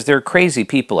attack because there are crazy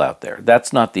people out there.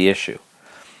 That's not the issue.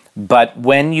 But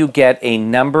when you get a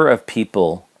number of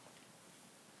people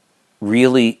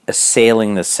really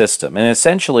assailing the system and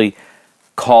essentially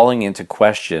calling into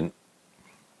question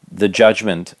the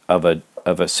judgment of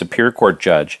a Superior Court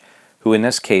judge, who in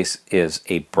this case is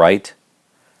a bright,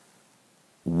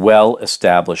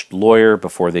 well-established lawyer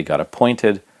before they got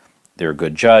appointed, they're a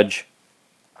good judge,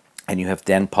 and you have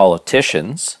then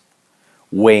politicians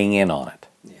weighing in on it,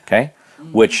 okay?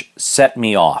 Which set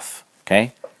me off,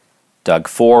 okay? Doug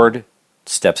Ford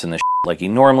steps in the like he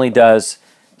normally does,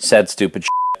 said stupid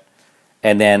shit.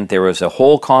 And then there was a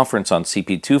whole conference on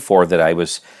CP24 that I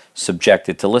was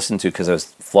subjected to listen to because I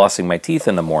was flossing my teeth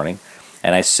in the morning.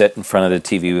 And I sit in front of the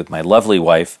TV with my lovely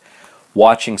wife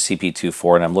watching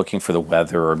CP24, and I'm looking for the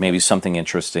weather or maybe something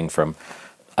interesting from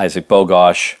Isaac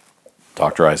Bogosh,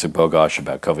 Dr. Isaac Bogosh,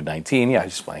 about COVID-19. Yeah, I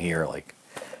just want to hear,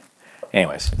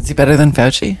 anyways. Is he better than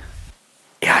Fauci?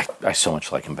 Yeah, I so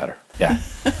much like him better. Yeah.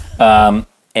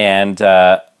 And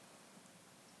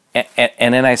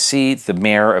then I see the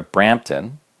mayor of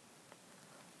Brampton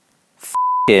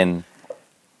doing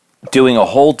a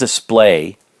whole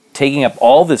display, taking up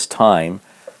all this time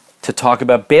to talk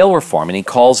about bail reform. And he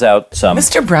calls out some...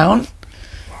 Mr. Brown?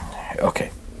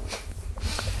 Okay.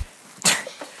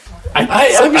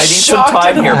 I need some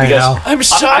time here because I'm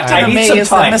shocked I and need some amazed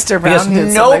time that Mr. Brown because did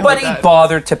something nobody like that.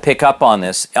 bothered to pick up on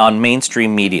this on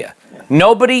mainstream media.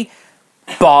 Nobody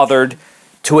bothered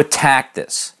to attack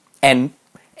this, and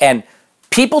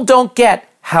people don't get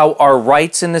how our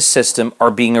rights in the system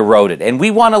are being eroded, and we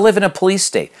want to live in a police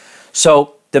state.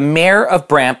 So the mayor of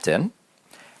Brampton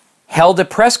held a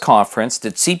press conference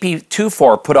that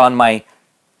CP24 put on my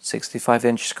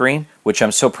 65-inch screen, which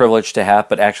I'm so privileged to have,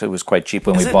 but actually was quite cheap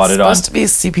when we bought it on. Is it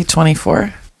supposed to be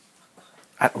CP24?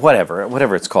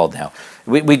 Whatever it's called now.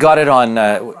 We got it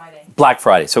on Black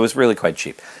Friday, so it was really quite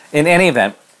cheap. In any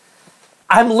event,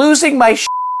 I'm losing my shit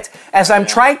as I'm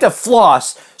trying to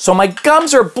floss, so my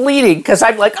gums are bleeding because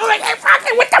I'm like, oh my God,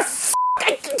 what the f?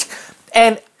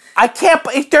 And I can't,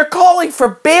 they're calling for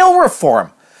bail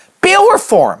reform. Bail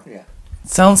reform. Yeah.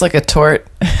 Sounds like a tort.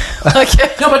 No,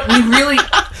 but we really,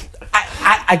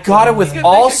 I got it with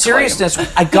all seriousness.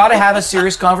 I got to have a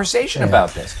serious conversation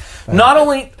about this. Not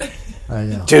only,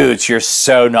 dudes, you're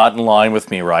so not in line with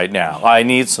me right now. I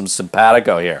need some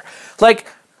simpatico here.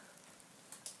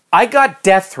 I got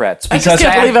death threats I because just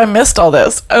can't believe I missed all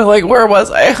this. I'm like, where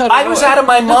was I? I was out of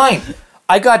my mind.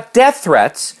 I got death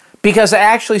threats because I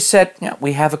actually said, yeah,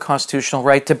 we have a constitutional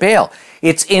right to bail.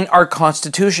 It's in our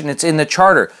Constitution. It's in the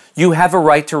Charter. You have a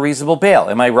right to reasonable bail.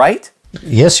 Am I right?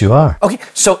 Yes, you are. Okay,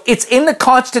 so it's in the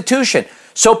Constitution.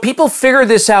 So people figured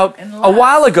this out a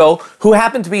while ago who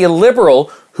happened to be a liberal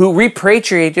who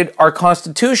repatriated our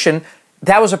Constitution.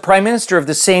 That was a prime minister of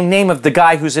the same name of the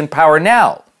guy who's in power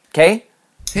now. Okay?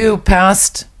 Who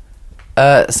passed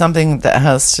something that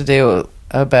has to do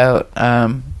about,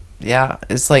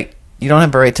 it's like you don't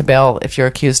have a right to bail if you're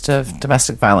accused of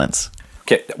domestic violence.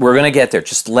 Okay, we're going to get there.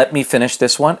 Just let me finish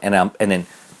this one, and then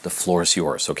the floor is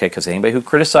yours, okay? Because anybody who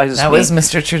criticizes That me was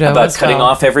Mr. Trudeau about as cutting well.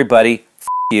 off everybody,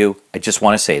 you, I just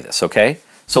want to say this, okay?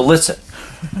 So listen.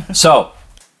 So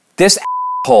this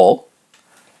asshole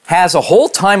has a whole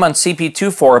time on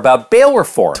CP24 about bail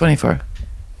reform. 24.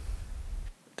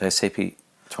 Did I say P24?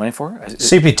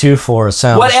 CP24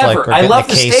 sounds Whatever. like we're I getting love a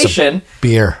the case station. of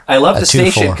beer. I love a the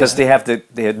station 2-4. because they have the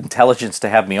intelligence to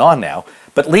have me on now.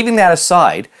 But leaving that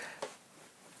aside,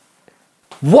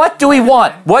 what do we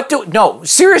want? No,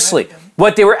 seriously.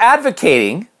 What they were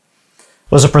advocating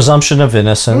Was a presumption of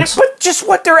innocence. but just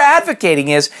what they're advocating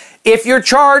is if you're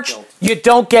charged, you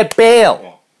don't get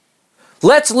bail.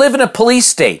 Let's live in a police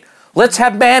state. Let's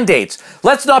have mandates.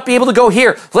 Let's not be able to go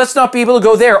here. Let's not be able to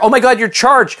go there. Oh my God, you're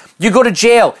charged. You go to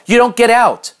jail. You don't get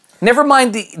out. Never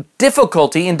mind the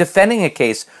difficulty in defending a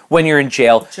case when you're in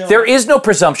jail. There is no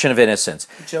presumption of innocence.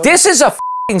 This is a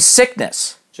f***ing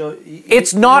sickness.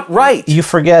 It's not right. You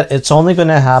forget it's only going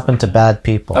to happen to bad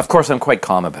people. Of course, I'm quite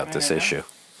calm about this issue.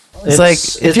 It's like,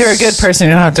 if you're a good person,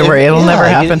 you don't have to worry. It'll never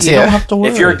happen to you. don't have to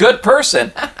worry. If you're a good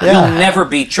person, you'll never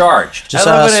be charged. Just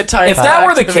I love ask- when it ties If that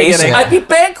were back the to case, beginning. I'd be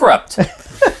bankrupt.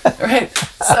 Right.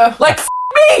 So, Like, f***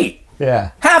 me.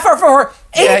 Yeah. Half of our,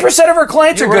 80% of our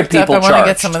clients are you're good worked up. people I want to charged.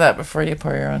 get some of that before you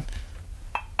pour your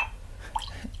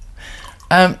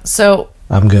own. So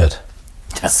I'm good.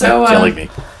 Killing me.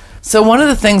 So one of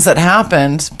the things that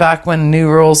happened back when new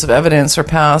rules of evidence were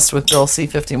passed with Bill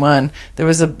C-51, there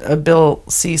was a Bill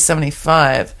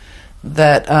C-75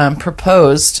 that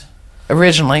proposed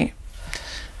originally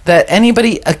that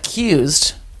anybody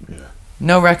accused,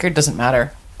 no record, doesn't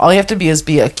matter. All you have to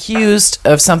be accused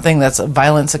of something that's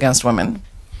violence against women,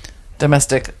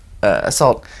 domestic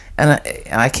assault. And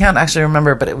I can't actually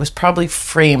remember, but it was probably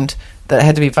framed that it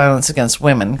had to be violence against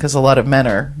women because a lot of men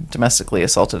are domestically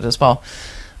assaulted as well.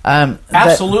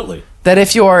 Absolutely. That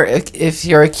if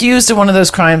you're accused of one of those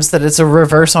crimes, that it's a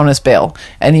reverse onus bail,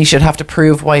 and you should have to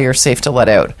prove why you're safe to let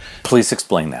out. Please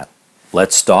explain that.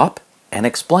 Let's stop and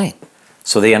explain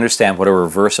so they understand what a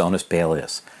reverse onus bail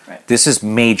is. Right. This is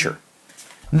major.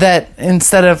 That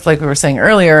instead of, like we were saying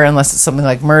earlier, unless it's something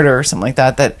like murder or something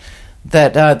like that,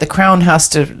 the Crown has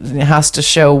to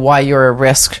show why you're a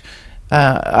risk,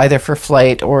 either for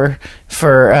flight or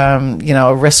for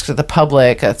a risk to the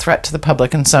public, a threat to the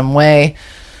public in some way.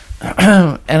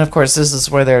 And of course, this is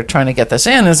where they're trying to get this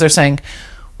in, is they're saying,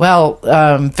 well,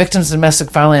 victims of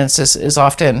domestic violence is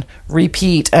often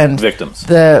repeat and Victims.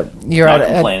 You're Not at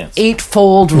an complainants.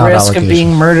 8-fold Not risk of being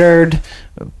allegations. murdered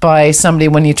by somebody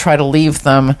when you try to leave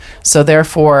them. So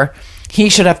therefore, he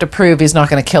should have to prove he's not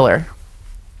going to kill her.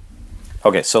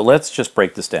 Okay, so let's just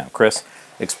break this down. Chris,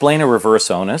 explain a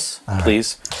reverse onus,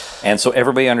 please. And so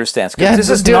everybody understands. 'Cause Yeah, this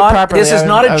is do it not properly. this is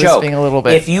not I a was joke. being a little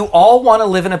bit If you all want to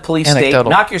live in a police state, anecdotal.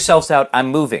 knock yourselves out. I'm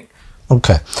moving.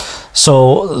 Okay.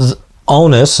 So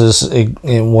onus is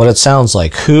in what it sounds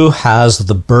like. Who has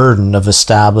the burden of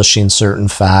establishing certain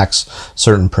facts,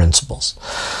 certain principles?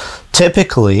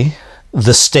 Typically,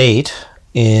 the state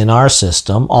in our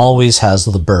system always has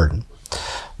the burden.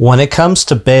 When it comes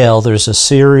to bail, there's a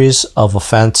series of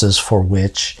offenses for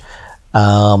which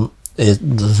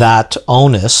that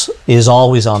onus is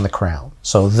always on the Crown.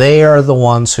 So they are the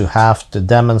ones who have to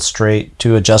demonstrate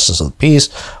to a justice of the peace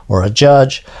or a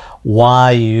judge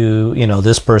why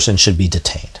this person should be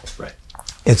detained. Right.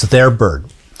 It's their burden.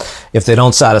 If they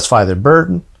don't satisfy their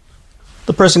burden,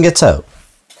 the person gets out.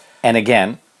 And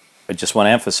again, I just want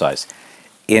to emphasize,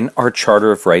 in our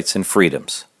Charter of Rights and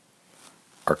Freedoms,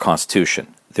 our Constitution,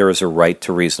 there is a right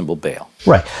to reasonable bail.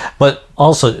 Right. But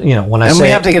also, when I And say... we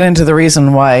have to get into the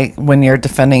reason why, when you're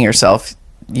defending yourself,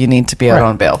 you need to be out Right.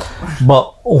 on bail.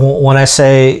 But when I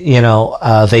say,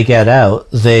 they get out,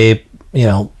 they,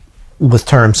 with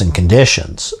terms and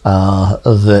conditions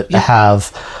that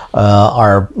have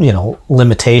are,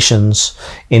 limitations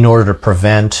in order to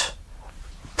prevent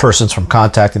persons from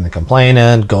contacting the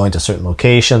complainant, going to certain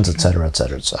locations, et cetera, et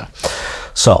cetera, et cetera.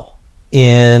 So,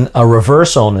 in a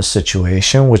reverse onus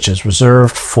situation, which is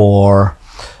reserved for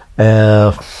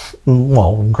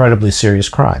incredibly serious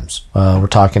crimes. We're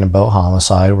talking about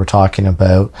homicide. We're talking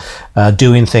about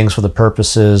doing things for the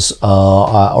purposes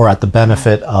or at the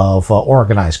benefit of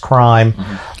organized crime.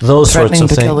 Those sorts Threatening of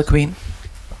to things. kill the queen.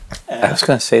 I was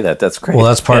going to say that. That's great. Well,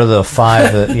 that's part of the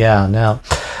 5 that, now.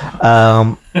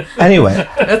 Anyway,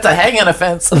 It's a hanging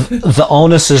offense. the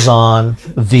onus is on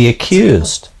the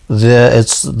accused.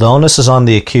 The onus is on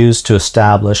the accused to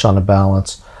establish on a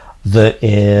balance that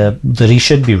he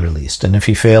should be released, and if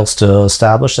he fails to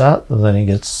establish that, then he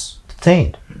gets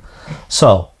detained.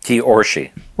 So he or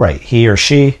she. right, he or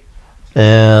she,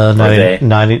 they.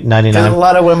 99 A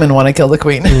lot of women want to kill the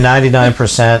queen.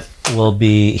 99% will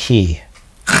be he.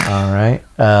 All right,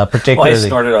 Oh, I particularly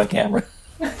snorted on camera.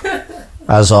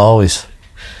 as always.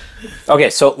 Okay,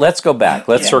 so let's go back.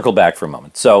 Let's circle back for a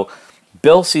moment. So,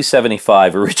 Bill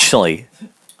C-75 originally,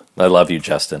 I love you,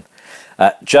 Justin.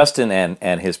 Justin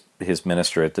and his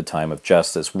minister at the time of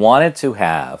justice wanted to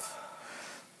have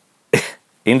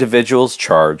individuals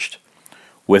charged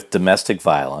with domestic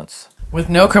violence With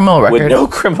no criminal record. with no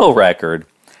criminal record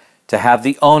to have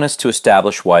the onus to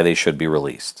establish why they should be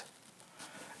released.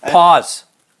 Pause.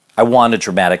 I want a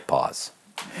dramatic pause.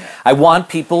 I want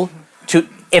people to,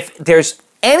 if there's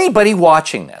anybody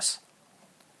watching this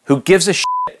who gives a shit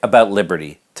about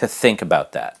liberty, to think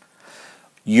about that.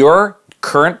 Your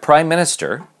current prime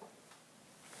minister,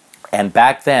 and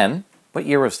back then, what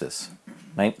year was this?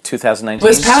 2019? It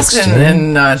was passed 16?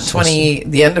 in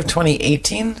the end of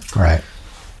 2018. Right.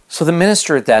 So the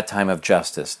minister at that time of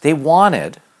justice, they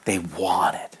wanted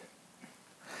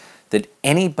that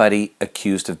anybody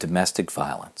accused of domestic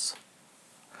violence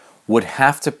would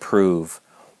have to prove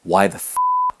why the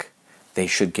they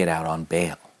should get out on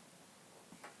bail.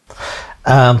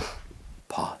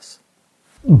 Pause.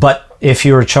 But if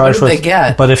you were charged What did with they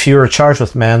get? but if you were charged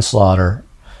with manslaughter,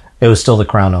 it was still the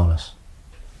Crown onus.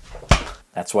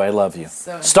 That's why I love you.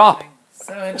 Stop.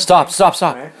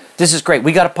 Stop. This is great.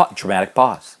 We got a dramatic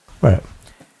pause. Right.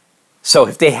 So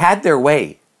if they had their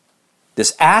way,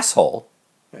 this asshole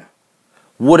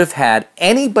would have had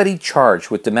anybody charged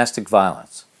with domestic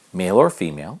violence, male or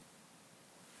female,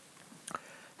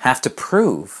 have to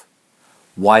prove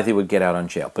why they would get out on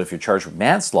jail. But if you're charged with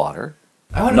manslaughter,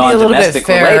 I want to be a little bit non-domestic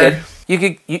fair.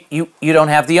 related, you don't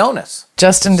have the onus.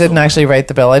 Justin didn't actually write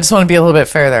the bill. I just want to be a little bit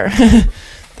fair there.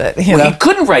 That He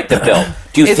couldn't write the bill.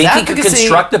 Do you Is think he that could because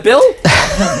construct the bill?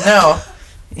 No,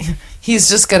 he's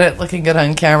just good at looking good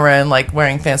on camera and like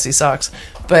wearing fancy socks.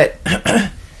 But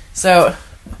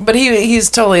but he's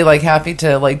totally like happy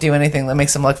to like do anything that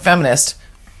makes him look feminist.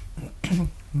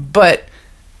 But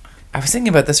I was thinking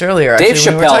about this earlier. Dave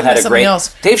Actually, when we were Chappelle talking had about a something great.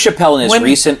 else. Dave Chappelle in his When it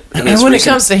recent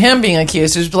comes to him being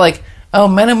accused, he's like, "Oh,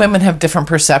 men and women have different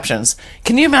perceptions."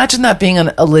 Can you imagine that being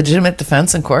a legitimate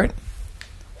defense in court?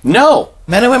 No.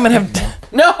 Men and women have.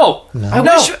 No. I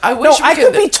wish. I wish. No, I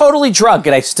could be totally drunk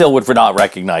and I still would not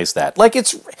recognize that. Like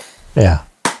it's. Yeah.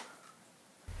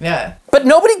 Yeah. But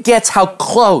nobody gets how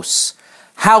close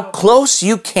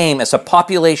you came as a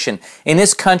population in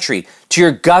this country to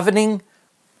your governing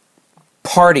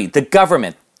party, the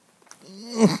government.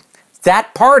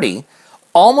 That party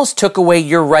almost took away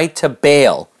your right to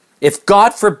bail if,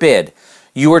 God forbid,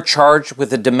 you were charged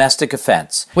with a domestic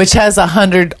offense. Which has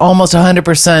almost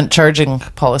 100% charging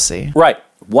policy Right.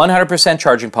 100%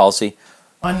 charging policy.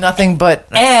 on nothing but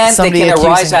And they somebody can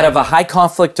arise accusing out them. of a high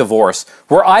conflict divorce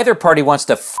where either party wants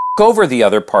to f over the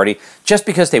other party just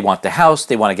because they want the house,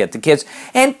 they want to get the kids.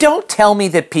 And don't tell me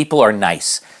that people are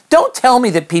nice. Don't tell me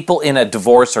that people in a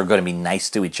divorce are going to be nice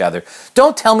to each other.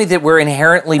 Don't tell me that we're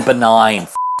inherently benign.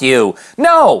 F you.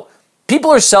 No. People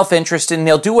are self-interested and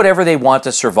they'll do whatever they want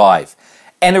to survive.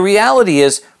 And the reality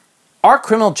is our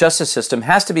criminal justice system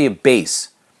has to be a base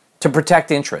to protect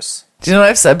interests. Do you know what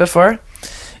I've said before?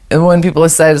 And when people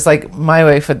have said, it's like, my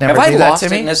wife would never Have I do that lost to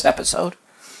it in me. this episode?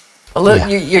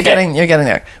 You're getting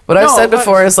there. What I've No, said but-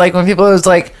 before is like, when people was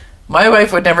like, my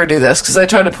wife would never do this, because I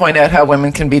try to point out how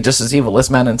women can be just as evil as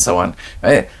men and so on.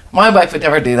 Right? My wife would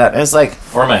never do that. It's like,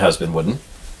 Or my husband wouldn't.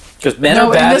 Because men No,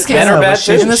 are bad. in this case, Men no, are but bad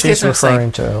she's- too. in this case, She's I'm saying-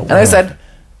 referring to. and I said,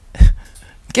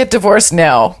 get divorced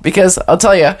now, because I'll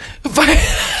tell you,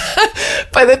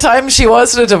 by the time she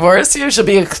wants to divorce you, she'll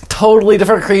be a totally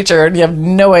different creature, and you have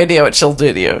no idea what she'll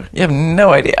do to you. You have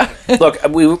no idea. Look,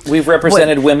 we've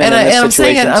represented women and in this I'm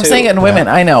saying situation I'm too. saying it in women.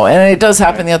 I know, and it does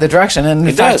happen the other direction. And in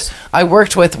It fact, does. I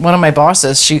worked with one of my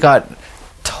bosses. She got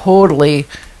totally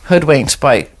hoodwinked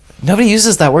by. Nobody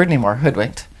uses that word anymore.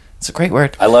 Hoodwinked. It's a great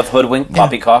word. I love hoodwink,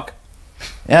 poppycock.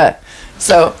 Yeah.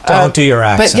 So Don't do your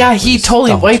accent. But yeah, he please.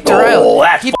 totally Don't. wiped her out.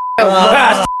 that's He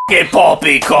that's f***ing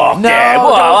poppycock. No, Dad.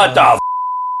 don't- What the f***?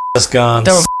 Just gone.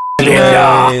 Don't-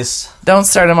 Please. Don't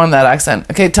start him on that accent.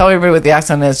 Okay, tell everybody what the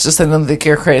accent is, just so they don't think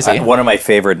you're crazy. One of my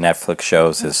favorite Netflix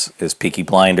shows is Peaky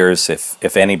Blinders.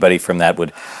 If anybody from that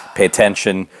would pay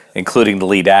attention, including the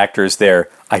lead actors there,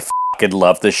 I f***ing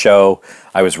loved the show.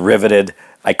 I was riveted.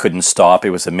 I couldn't stop. It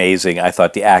was amazing. I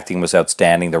thought the acting was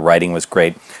outstanding. The writing was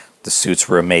great. The suits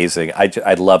were amazing.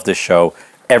 I loved the show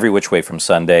every which way from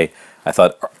Sunday. I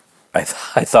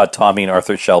thought Tommy and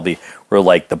Arthur Shelby were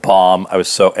like the bomb. I was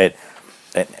so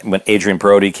when Adrian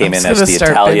Brody came I'm in just as gonna the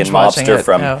start Italian binge-watching mobster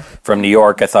it now. from New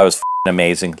York, I thought it was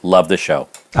amazing. Loved the show.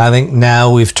 I think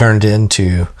now we've turned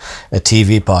into a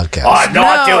TV podcast. I'm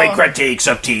not No. doing critiques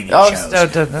of TV Oh, shows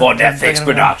don't- or don't Netflix bring it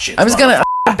productions. I'm just gonna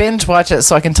binge watch it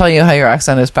so I can tell you how your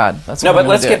accent is bad. That's No, what but I'm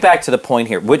let's gonna get do. back to the point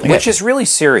here, which is really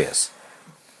serious.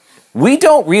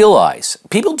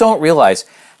 People don't realize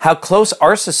how close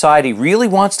our society really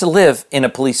wants to live in a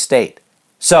police state.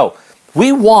 So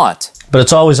we want, But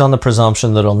it's always on the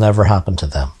presumption that it'll never happen to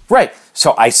them. right.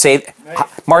 So I say,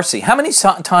 Marcy, how many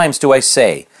times do I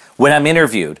say when I'm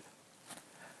interviewed,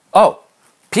 oh,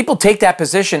 people take that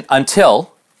position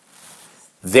until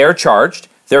they're charged,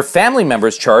 their family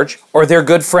member's charged, or their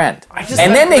good friend. just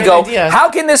And had then a they great go, idea. how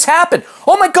can this happen?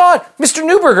 Oh my God, Mr.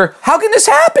 Newberger, how can this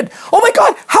happen? Oh my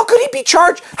God, how could he be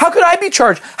charged? How could I be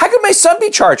charged? How could my son be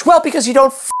charged? Well, because you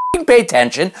don't f***ing pay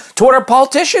attention to what our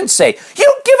politicians say. You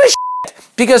don't give a shit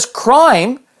because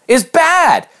crime is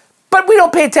bad. But we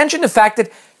don't pay attention to the fact that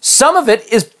some of it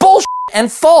is bullshit and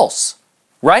false.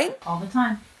 Right? All the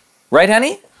time. Right,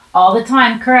 honey? All the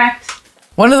time, correct.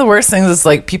 One of the worst things is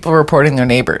like people reporting their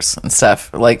neighbors and stuff.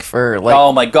 Like for like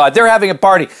Oh my God, they're having a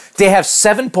party. They have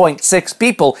 7.6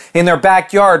 people in their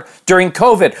backyard during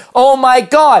COVID. Oh my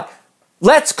God,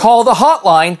 let's call the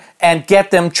hotline and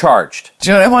get them charged. do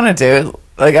you know what I want to do?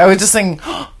 Like I was just thinking,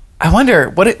 I wonder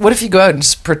what if you go out and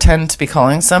just pretend to be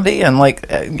calling somebody and like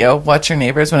watch your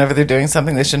neighbors whenever they're doing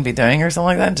something they shouldn't be doing or something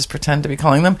like that, and just pretend to be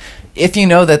calling them if you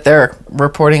know that they're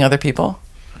reporting other people.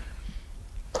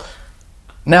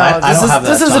 No, I don't have that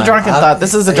this is a time. drunken thought.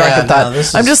 This is a drunken thought.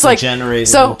 This I'm is just like degenerated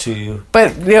so. into-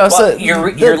 But so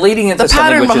you're leading into the something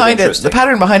pattern which is behind it. interesting. The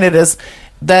pattern behind it is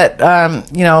that I'm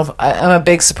a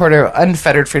big supporter of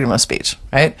unfettered freedom of speech,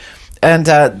 right? And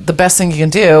the best thing you can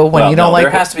do when you don't like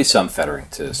there has to be some fettering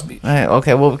to speech.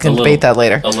 okay, well we can little. debate that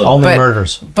later. A little. Only But-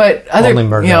 murders. But other, Only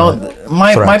murder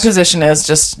my threats. position is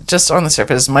just on the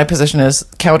surface. My position is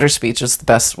counter speech is the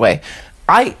best way.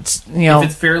 it's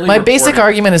fairly my basic reported-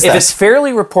 argument is If this. it's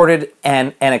fairly reported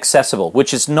and accessible,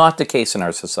 which is not the case in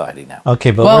our society now.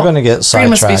 Okay, but Well, we're going to get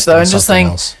freedom of sidetracked speech, though, on I'm just something saying-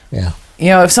 else.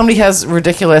 Yeah. If somebody has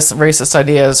ridiculous racist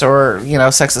ideas or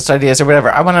sexist ideas or whatever,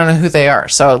 I want to know who they are.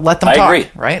 So let them I talk, agree.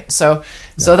 right? So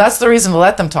that's the reason to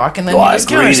let them talk, and then you just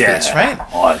counter speech, right?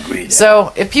 I agree.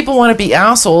 So if people want to be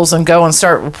assholes and go and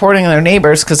start reporting on their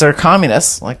neighbors because they're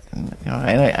communists, I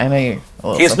know you.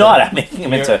 He's not. I'm making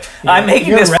him into. I'm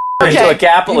making this into a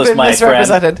capitalist, you've been my friend.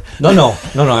 misrepresented. No,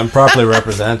 I'm properly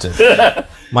represented.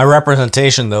 My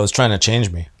representation, though, is trying to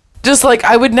change me. Just like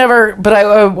I would never, but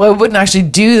I wouldn't actually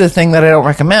do the thing that I don't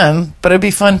recommend, but it'd be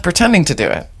fun pretending to do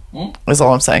it. Is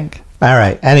all I'm saying. All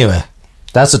right. Anyway,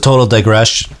 that's a total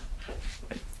digression.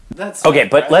 Okay,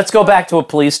 but let's go back to a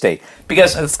police state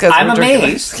because That's 'cause I'm we're drinking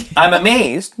amazed. I'm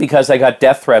amazed because I got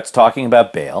death threats talking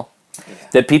about bail.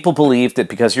 That people believe that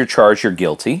because you're charged, you're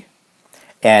guilty,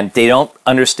 and they don't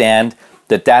understand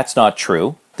that that's not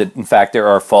true. That in fact there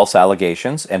are false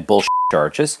allegations and bullshit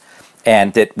charges,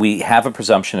 and that we have a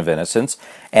presumption of innocence,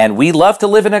 and we love to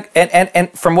live in a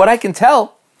and from what I can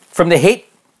tell from the hate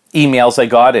emails I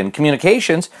got and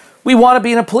communications, we want to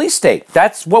be in a police state.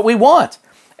 That's what we want,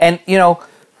 and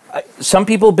some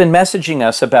people have been messaging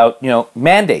us about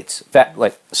mandates.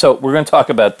 So we're going to talk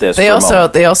about this. They for a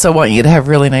moment. also want you to have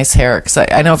really nice hair because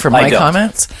I know from I my don't.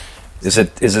 comments. Is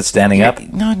it standing up?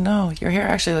 No, your hair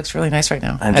actually looks really nice right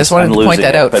now. I I'm just wanted I'm to point losing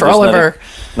that it, out but for there's all of nothing- our.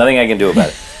 Nothing I can do about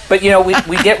it. But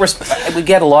we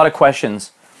get a lot of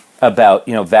questions about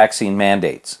vaccine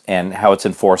mandates and how it's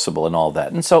enforceable and all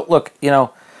that. And so look,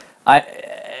 I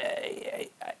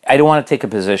don't want to take a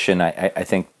position. I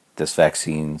think these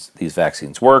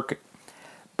vaccines work,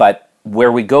 but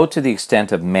where we go to the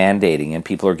extent of mandating and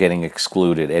people are getting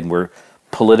excluded and we're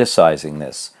politicizing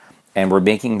this and we're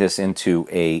making this into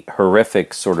a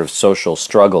horrific sort of social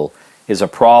struggle is a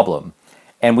problem.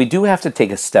 And we do have to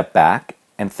take a step back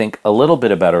and think a little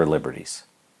bit about our liberties.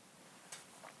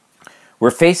 We're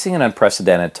facing an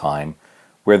unprecedented time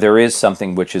where there is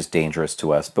something which is dangerous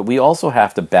to us, but we also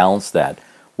have to balance that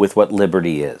with what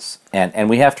liberty is. And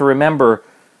we have to remember,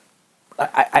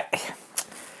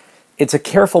 it's a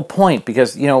careful point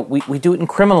because, we do it in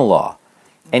criminal law.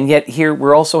 And yet here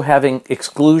we're also having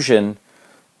exclusion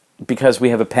because we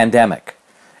have a pandemic.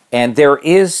 And there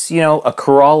is, a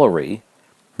corollary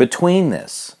between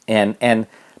this and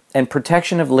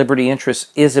protection of liberty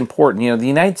interests is important. The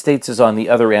United States is on the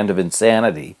other end of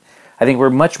insanity. I think we're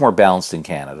much more balanced in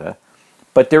Canada.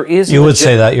 But there is... You would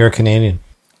say that you're a Canadian.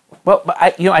 Well, but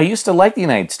I used to like the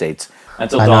United States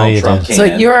until I know Donald you Trump did. came So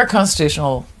in. you're a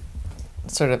constitutional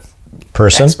sort of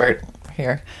Person? expert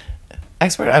here.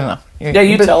 Expert? I don't know.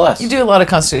 You but tell us. You do a lot of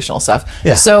constitutional stuff.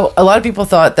 Yeah. So a lot of people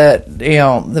thought that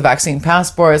the vaccine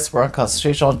passports were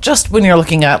unconstitutional just when you're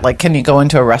looking at can you go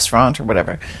into a restaurant or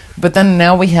whatever. But then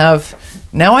now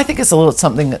I think it's a little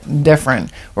something different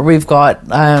where we've got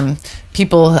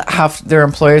people their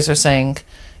employers are saying,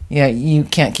 you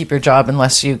can't keep your job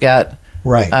unless you get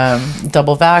Right.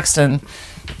 double vaxxed and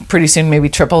pretty soon maybe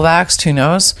triple vaxxed. Who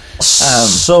knows?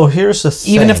 So here's the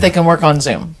thing. Even if they can work on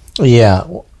Zoom. Yeah.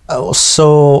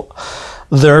 So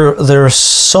there are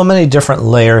so many different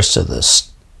layers to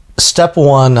this. Step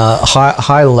one,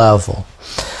 high level.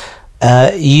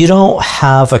 You don't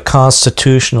have a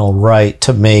constitutional right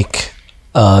to make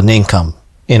an income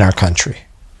in our country.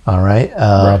 All right.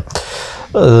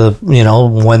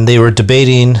 When they were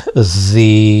debating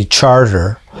the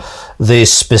charter, they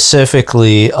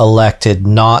specifically elected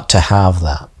not to have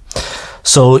that.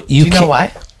 So Do you know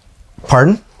why?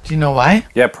 Pardon? Do you know why?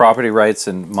 Yeah, property rights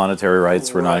and monetary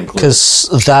rights were not included. Because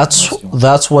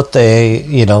that's what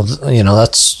they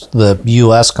that's the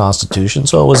U.S. Constitution.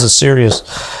 So it was a serious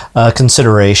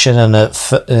consideration, and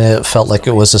it felt like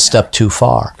it was a step too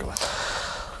far.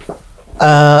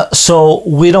 So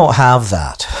we don't have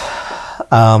that.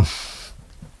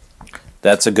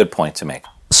 That's a good point to make.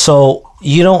 So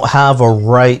you don't have a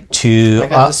right to. I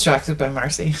got distracted by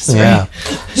Marcy. Sorry. Yeah.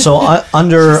 So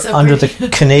under so under the pretty.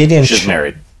 Canadian She's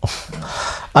married.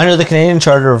 Under the Canadian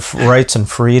Charter of Rights and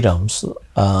Freedoms,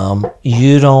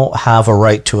 you don't have a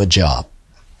right to a job,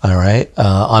 all right,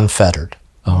 unfettered,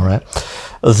 all right.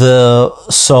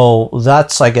 So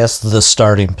that's, I guess, the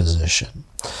starting position.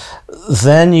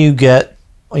 Then you get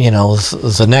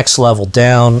the next level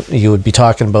down, you would be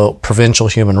talking about provincial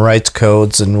human rights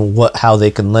codes and how they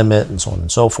can limit and so on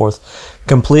and so forth.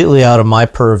 Completely out of my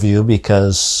purview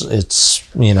because it's,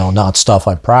 not stuff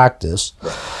I practice.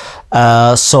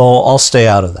 So I'll stay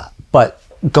out of that. But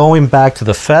going back to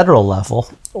the federal level,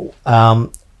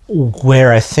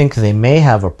 where I think they may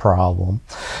have a problem,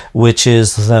 which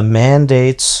is the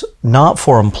mandates, not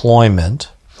for employment,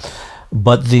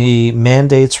 but the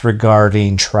mandates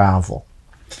regarding travel.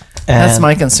 That's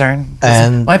my concern.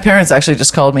 And my parents actually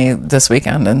just called me this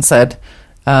weekend and said,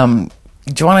 do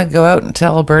you want to go out to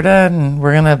Alberta and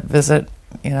we're going to visit,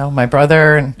 my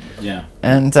brother?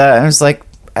 And I was like,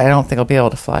 I don't think I'll be able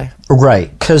to fly.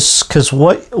 Right. Because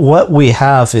what we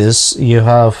have is you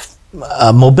have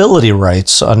mobility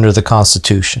rights under the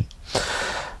Constitution.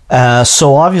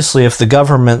 So obviously if the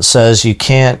government says you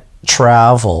can't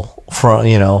travel from,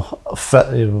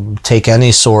 take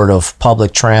any sort of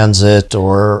public transit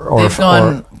or they've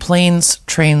gone planes,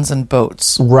 trains, and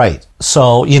boats. Right.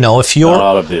 So, if you're... Not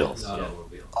automobiles.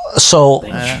 So,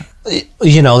 that's...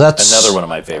 Another one of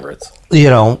my favorites.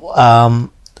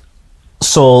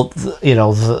 So,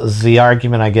 the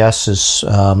argument, I guess, is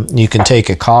you can take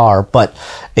a car, but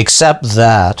except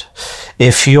that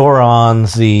if you're on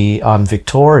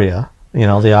Victoria,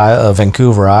 the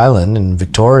Vancouver Island in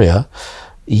Victoria,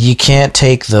 you can't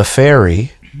take the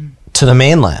ferry to the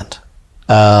mainland.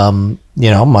 I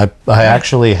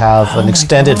actually have an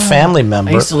extended family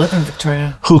member. I used to live in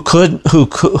Victoria. Who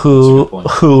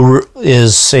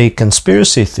is a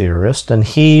conspiracy theorist, and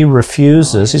he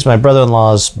refuses. He's my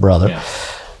brother-in-law's brother. Yeah.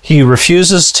 He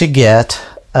refuses to get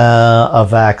a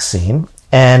vaccine,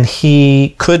 and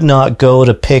he could not go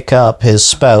to pick up his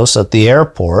spouse at the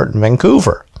airport in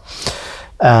Vancouver.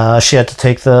 She had to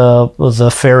take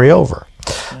the ferry over.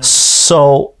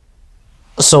 So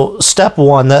step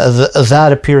one, that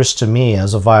appears to me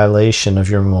as a violation of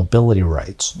your mobility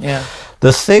rights. Yeah.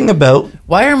 The thing about...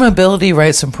 Why are mobility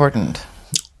rights important?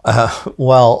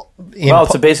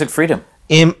 It's a basic freedom.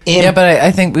 But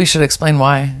I think we should explain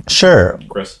why. Sure.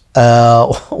 Chris.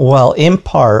 In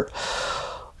part,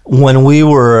 when we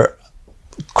were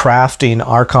crafting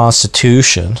our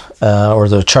Constitution, or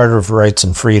the Charter of Rights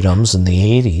and Freedoms in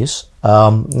the 80s,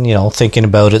 thinking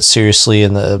about it seriously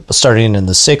starting in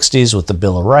the 60s with the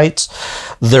Bill of Rights,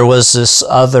 there was this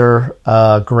other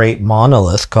great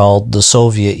monolith called the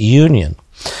Soviet Union.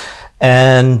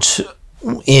 And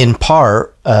in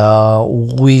part,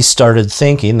 we started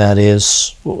thinking that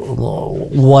is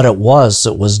what it was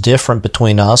that was different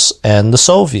between us and the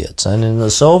Soviets. And in the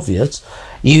Soviets,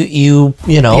 you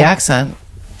know... The accent.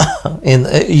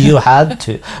 You had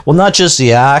to, not just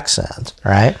the accent,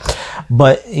 right?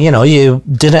 But you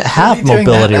didn't have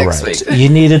mobility rights. You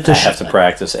needed to. I have to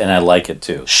practice, and I like it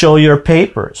too. Show your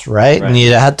papers, right? And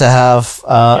you had to have,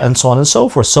 and so on and so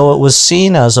forth. So it was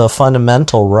seen as a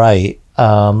fundamental right.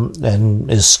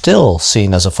 And is still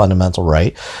seen as a fundamental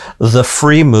right, the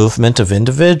free movement of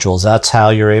individuals. That's how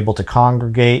you're able to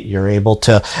congregate. You're able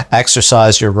to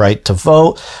exercise your right to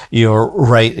vote. Your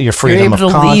freedom of conscience. You're able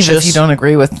to leave if you don't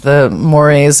agree with the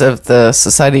mores of the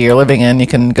society you're living in. You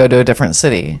can go to a different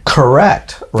city.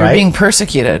 Correct. Right. You're being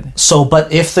persecuted. So,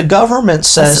 but if the government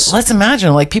says, let's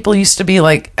imagine, people used to be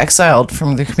exiled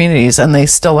from their communities, and they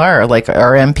still are. Like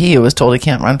our MP who was told he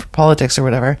can't run for politics or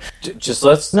whatever. Just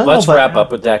let's wrap up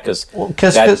with that because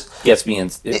that gets me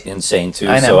insane too.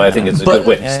 So I think it's a good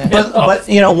way. But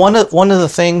one of the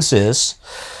things is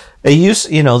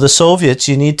the Soviets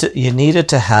you needed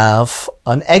to have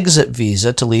an exit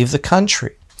visa to leave the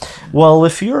country. Well,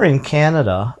 if you're in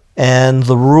Canada and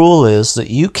the rule is that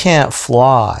you can't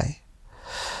fly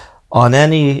on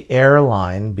any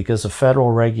airline because of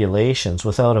federal regulations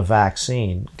without a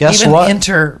vaccine, guess what?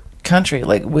 Country,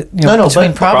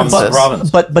 between provinces.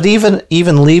 But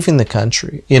even leaving the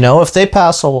country, if they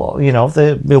pass a law,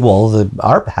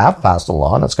 ARP have passed a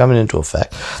law and it's coming into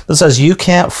effect that says you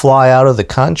can't fly out of the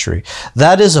country,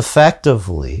 that is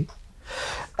effectively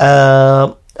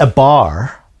a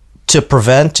bar to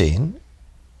preventing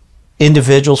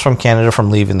individuals from Canada from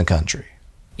leaving the country.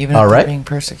 Even if they're being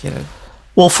persecuted.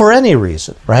 Well, for any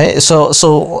reason, right?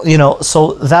 So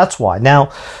that's why.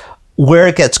 Now, where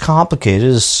it gets complicated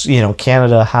is,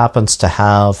 Canada happens to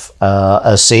have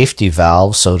a safety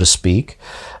valve, so to speak.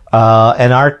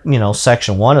 And our,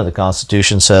 Section 1 of the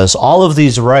Constitution says all of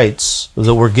these rights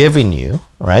that we're giving you,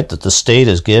 right, that the state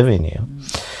is giving you,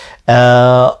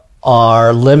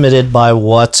 are limited by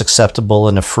what's acceptable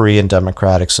in a free and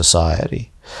democratic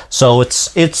society. So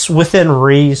it's within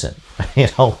reason,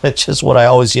 which is what I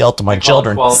always yell to my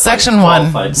children. Section 1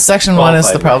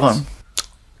 is the problem.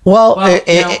 Well,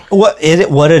 what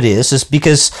it is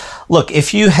because look,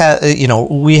 if you have,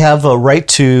 we have a right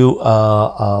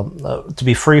to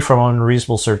be free from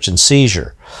unreasonable search and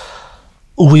seizure.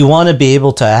 We want to be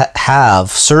able to have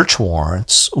search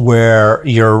warrants where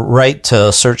your right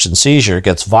to search and seizure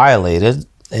gets violated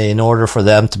in order for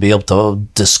them to be able to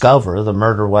discover the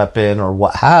murder weapon or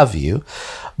what have you.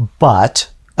 But,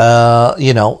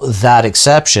 that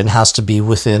exception has to be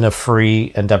within a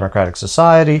free and democratic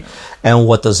society. And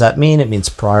what does that mean? It means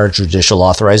prior judicial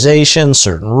authorization,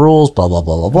 certain rules, blah, blah,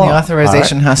 blah, blah, blah. The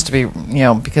authorization has to be,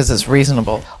 because it's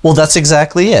reasonable. Well, that's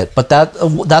exactly it. But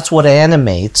that's what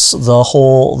animates the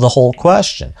whole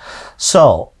question.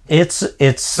 So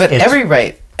But every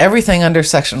right, everything after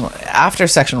Section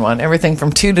 1, everything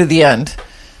from 2 to the end,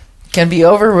 can be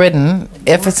overridden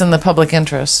if it's in the public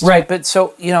interest. Right, but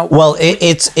so well, it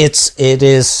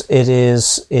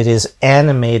is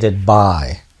animated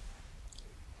by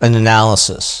an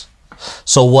analysis.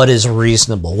 So what is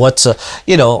reasonable? What's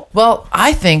Well,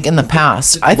 I think in the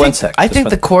past, I One think sec, I just think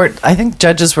one- the court, I think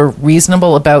judges were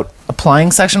reasonable about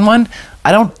applying Section 1.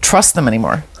 I don't trust them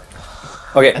anymore.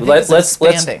 Okay, think let's it's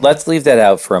expanding. let's leave that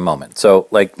out for a moment. So,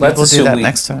 let's We'll do assume that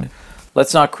next time.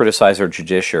 let's not criticize our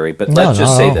judiciary, but No, let's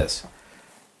just no, say no. this: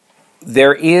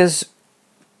 there is.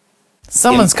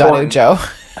 Someone's got to, important- Joe.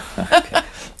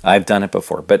 I've done it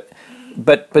before, but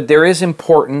there is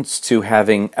importance to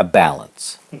having a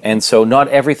balance, and so not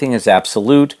everything is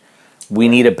absolute. We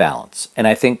need a balance, and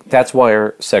I think that's why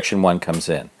our Section 1 comes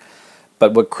in.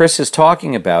 But what Chris is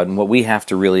talking about, and what we have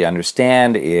to really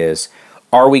understand is: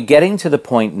 are we getting to the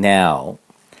point now,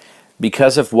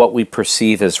 because of what we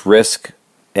perceive as risk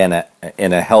in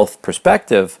a health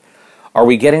perspective, are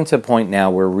we getting to a point now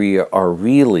where we are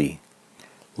really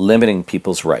limiting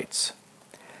people's rights?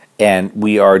 And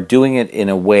we are doing it in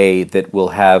a way that will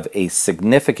have a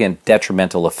significant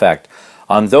detrimental effect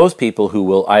on those people who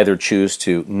will either choose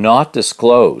to not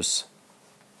disclose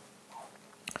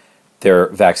their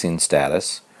vaccine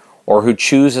status, or who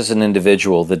choose as an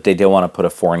individual that they don't want to put a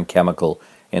foreign chemical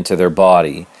into their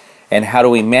body. And how do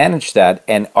we manage that?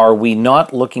 And are we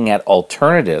not looking at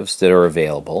alternatives that are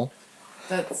available,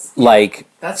 like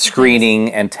That's the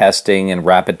screening and testing and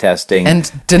rapid testing?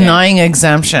 And denying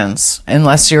exemptions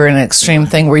unless you're in an extreme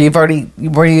thing where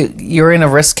you're in a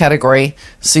risk category,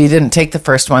 so you didn't take the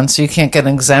first one, so you can't get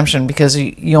an exemption because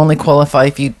you only qualify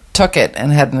if you took it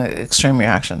and had an extreme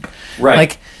reaction. Right.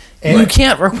 Like you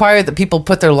can't require that people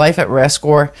put their life at risk,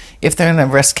 or if they're in a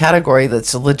risk category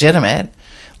that's legitimate.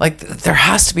 Like there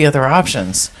has to be other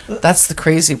options. That's the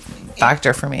crazy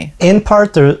factor for me. in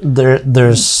part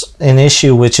there's an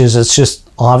issue, which is it's just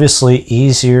obviously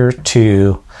easier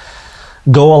to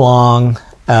go along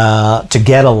to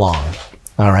get along.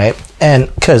 All right,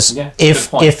 and because Yeah, good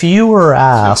point. if you were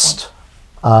asked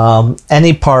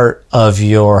any part of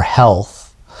your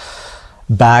health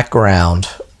background,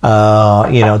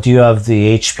 do you have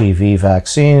the HPV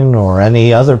vaccine or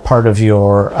any other part of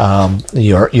your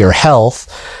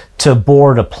health to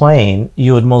board a plane,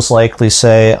 you would most likely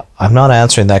say, I'm not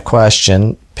answering that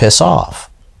question, piss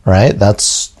off, right?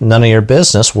 That's none of your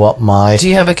business what my... Do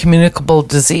you have a communicable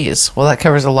disease? Well, that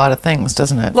covers a lot of things,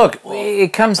 doesn't it? Look,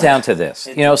 it comes down to this.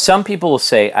 Some people will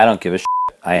say, I don't give a shit.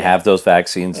 I have those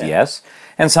vaccines, yes.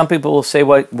 And some people will say,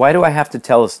 why do I have to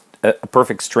tell a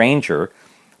perfect stranger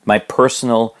my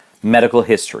personal medical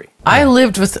history? I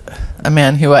lived with a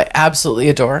man who I absolutely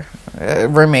adore, a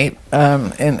roommate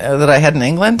that I had in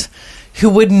England, who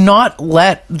would not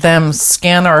let them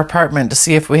scan our apartment to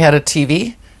see if we had a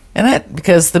TV in it,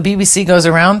 because the BBC goes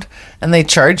around and they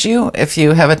charge you, if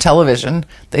you have a television,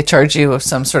 they charge you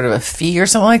some sort of a fee or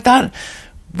something like that.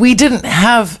 We didn't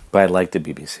have... But I like the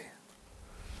BBC.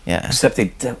 Yeah. Except they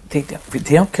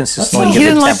don't consistently He give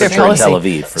didn't the like their temperature in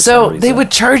policy. Tel Aviv for So some reason. they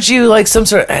would charge you like some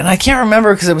sort of, and I can't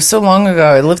remember because it was so long ago.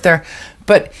 I lived there,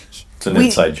 but It's an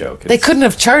inside joke. They couldn't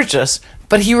have charged us,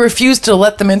 but he refused to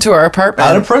let them into our apartment.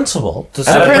 Out of principle.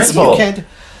 Out of principle. You can't-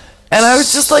 And I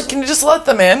was just like, can you just let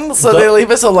them in so they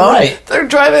leave us alone? Right. They're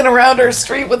driving around our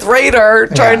street with radar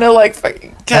trying to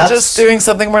fucking catch That's- us doing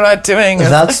something we're not doing.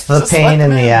 That's the Just let pain in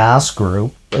them the ass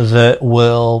group that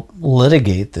will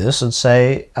litigate this and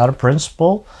say, out of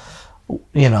principle,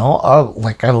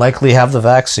 I likely have the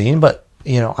vaccine, but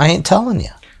I ain't telling you.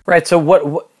 Right, so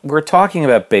what we're talking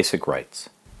about basic rights.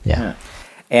 Yeah.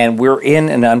 And we're in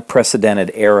an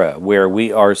unprecedented era where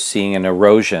we are seeing an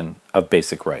erosion of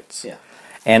basic rights. Yeah.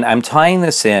 And I'm tying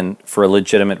this in for a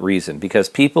legitimate reason, because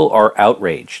people are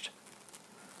outraged.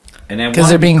 Because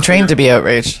they're being trained to be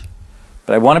outraged.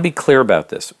 But I want to be clear about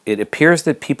this. It appears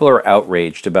that people are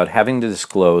outraged about having to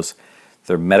disclose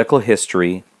their medical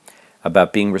history,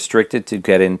 about being restricted to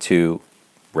get into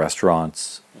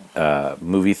restaurants,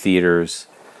 movie theaters,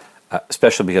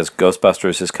 especially because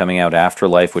Ghostbusters is coming out,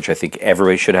 Afterlife, which I think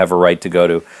everybody should have a right to go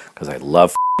to because I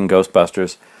love f***ing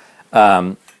Ghostbusters.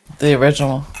 The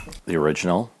original. The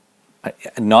original.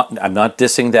 I'm not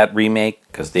dissing that remake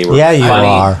because they were Yeah, you funny.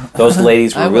 are. Those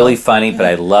ladies I were will. really funny, but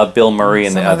I love Bill Murray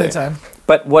and Some the other other. time.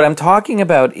 But what I'm talking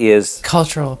about is,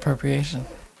 Cultural appropriation.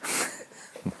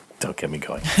 don't get me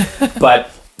going. But,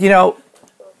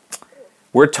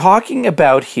 we're talking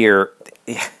about here,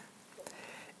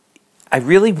 I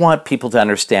really want people to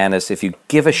understand this. If you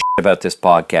give a shit about this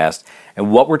podcast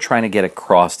and what we're trying to get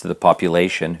across to the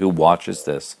population who watches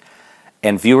this,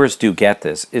 and viewers do get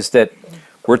this, is that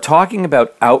we're talking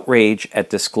about outrage at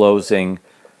disclosing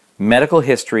medical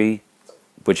history,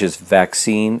 which is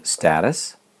vaccine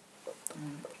status,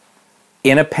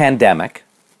 in a pandemic,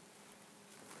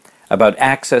 about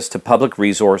access to public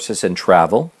resources and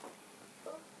travel,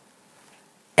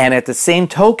 and at the same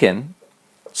token,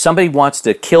 somebody wants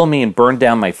to kill me and burn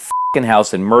down my f***ing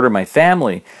house and murder my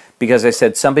family because I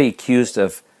said somebody accused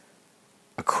of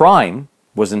a crime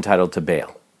was entitled to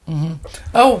bail.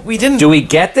 Oh, we didn't. Do we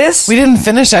get this? We didn't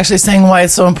finish actually saying why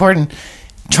it's so important.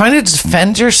 Trying to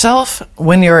defend yourself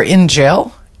when you're in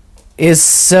jail is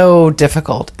so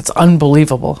difficult. It's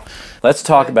unbelievable. Let's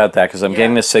talk about that because I'm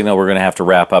getting the signal we're going to have to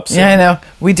wrap up soon. Yeah, I know.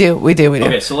 We do.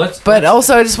 Okay, so let's... But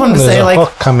also, I just wanted to There's say, a like,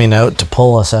 hook coming out to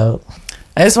pull us out.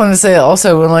 I just wanted to say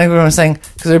also, when like we were saying,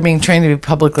 because they're being trained to be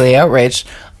publicly outraged,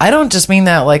 I don't just mean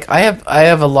that. Like, I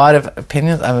have a lot of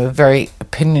opinions. I'm a very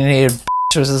opinionated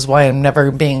bitch, which is why I'm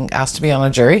never being asked to be on a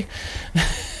jury,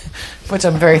 which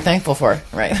I'm very thankful for,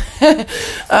 right?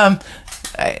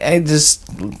 I just,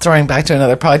 throwing back to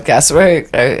another podcast where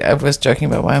I was joking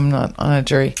about why I'm not on a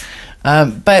jury.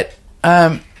 But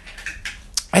I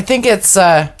think it's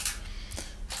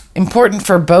important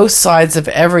for both sides of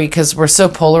because we're so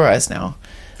polarized now.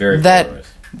 Very that polarized.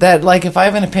 that like if I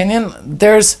have an opinion,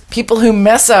 there's people who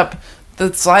mess up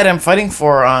the side I'm fighting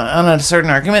for on a certain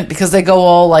argument because they go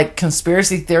all like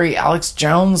conspiracy theory. Alex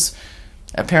Jones,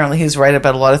 apparently he's right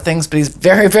about a lot of things, but he's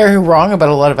very, very wrong about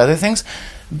a lot of other things.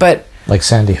 But Like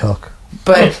Sandy Hook.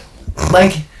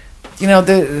 like,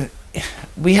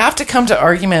 we have to come to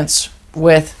arguments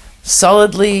with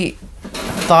solidly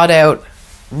thought out,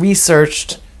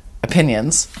 researched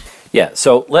opinions. Yeah,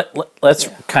 so let's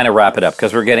kind of wrap it up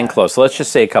because we're getting close. So let's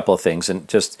just say a couple of things, and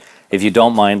just, if you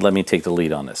don't mind, let me take the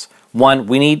lead on this. One,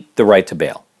 we need the right to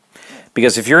bail.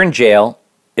 Because if you're in jail,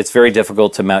 it's very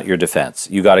difficult to mount your defense.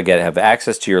 You got to have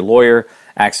access to your lawyer,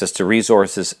 access to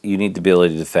resources. You need the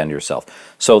ability to defend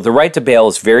yourself. So the right to bail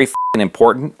is very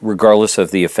important regardless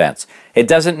of the offense. It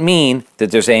doesn't mean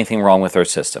that there's anything wrong with our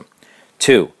system.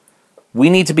 Two, we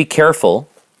need to be careful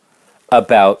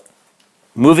about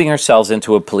moving ourselves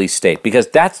into a police state because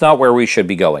that's not where we should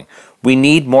be going. We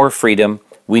need more freedom.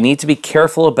 We need to be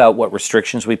careful about what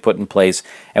restrictions we put in place,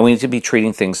 and we need to be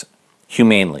treating things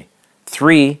humanely.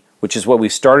 Three, which is what we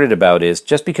started about, is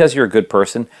just because you're a good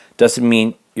person doesn't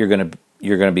mean you're going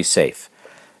to be safe.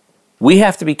 We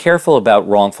have to be careful about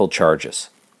wrongful charges,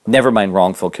 never mind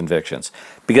wrongful convictions,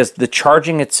 because the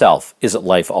charging itself is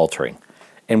life altering.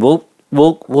 And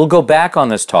we'll go back on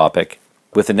this topic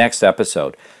with the next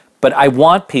episode. But I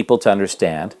want people to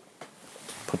understand.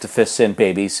 Put the fists in,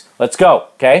 babies. Let's go,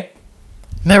 okay?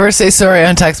 Never say sorry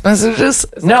on text messages.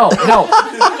 No.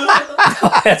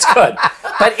 That's good.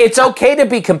 But it's okay to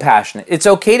be compassionate. It's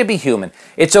okay to be human.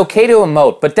 It's okay to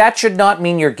emote. But that should not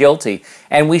mean you're guilty.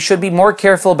 And we should be more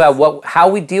careful about how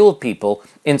we deal with people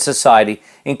in society,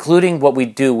 including what we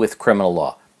do with criminal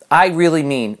law. I really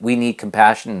mean we need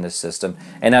compassion in this system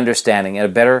and understanding and a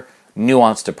better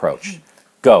nuanced approach.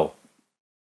 Go.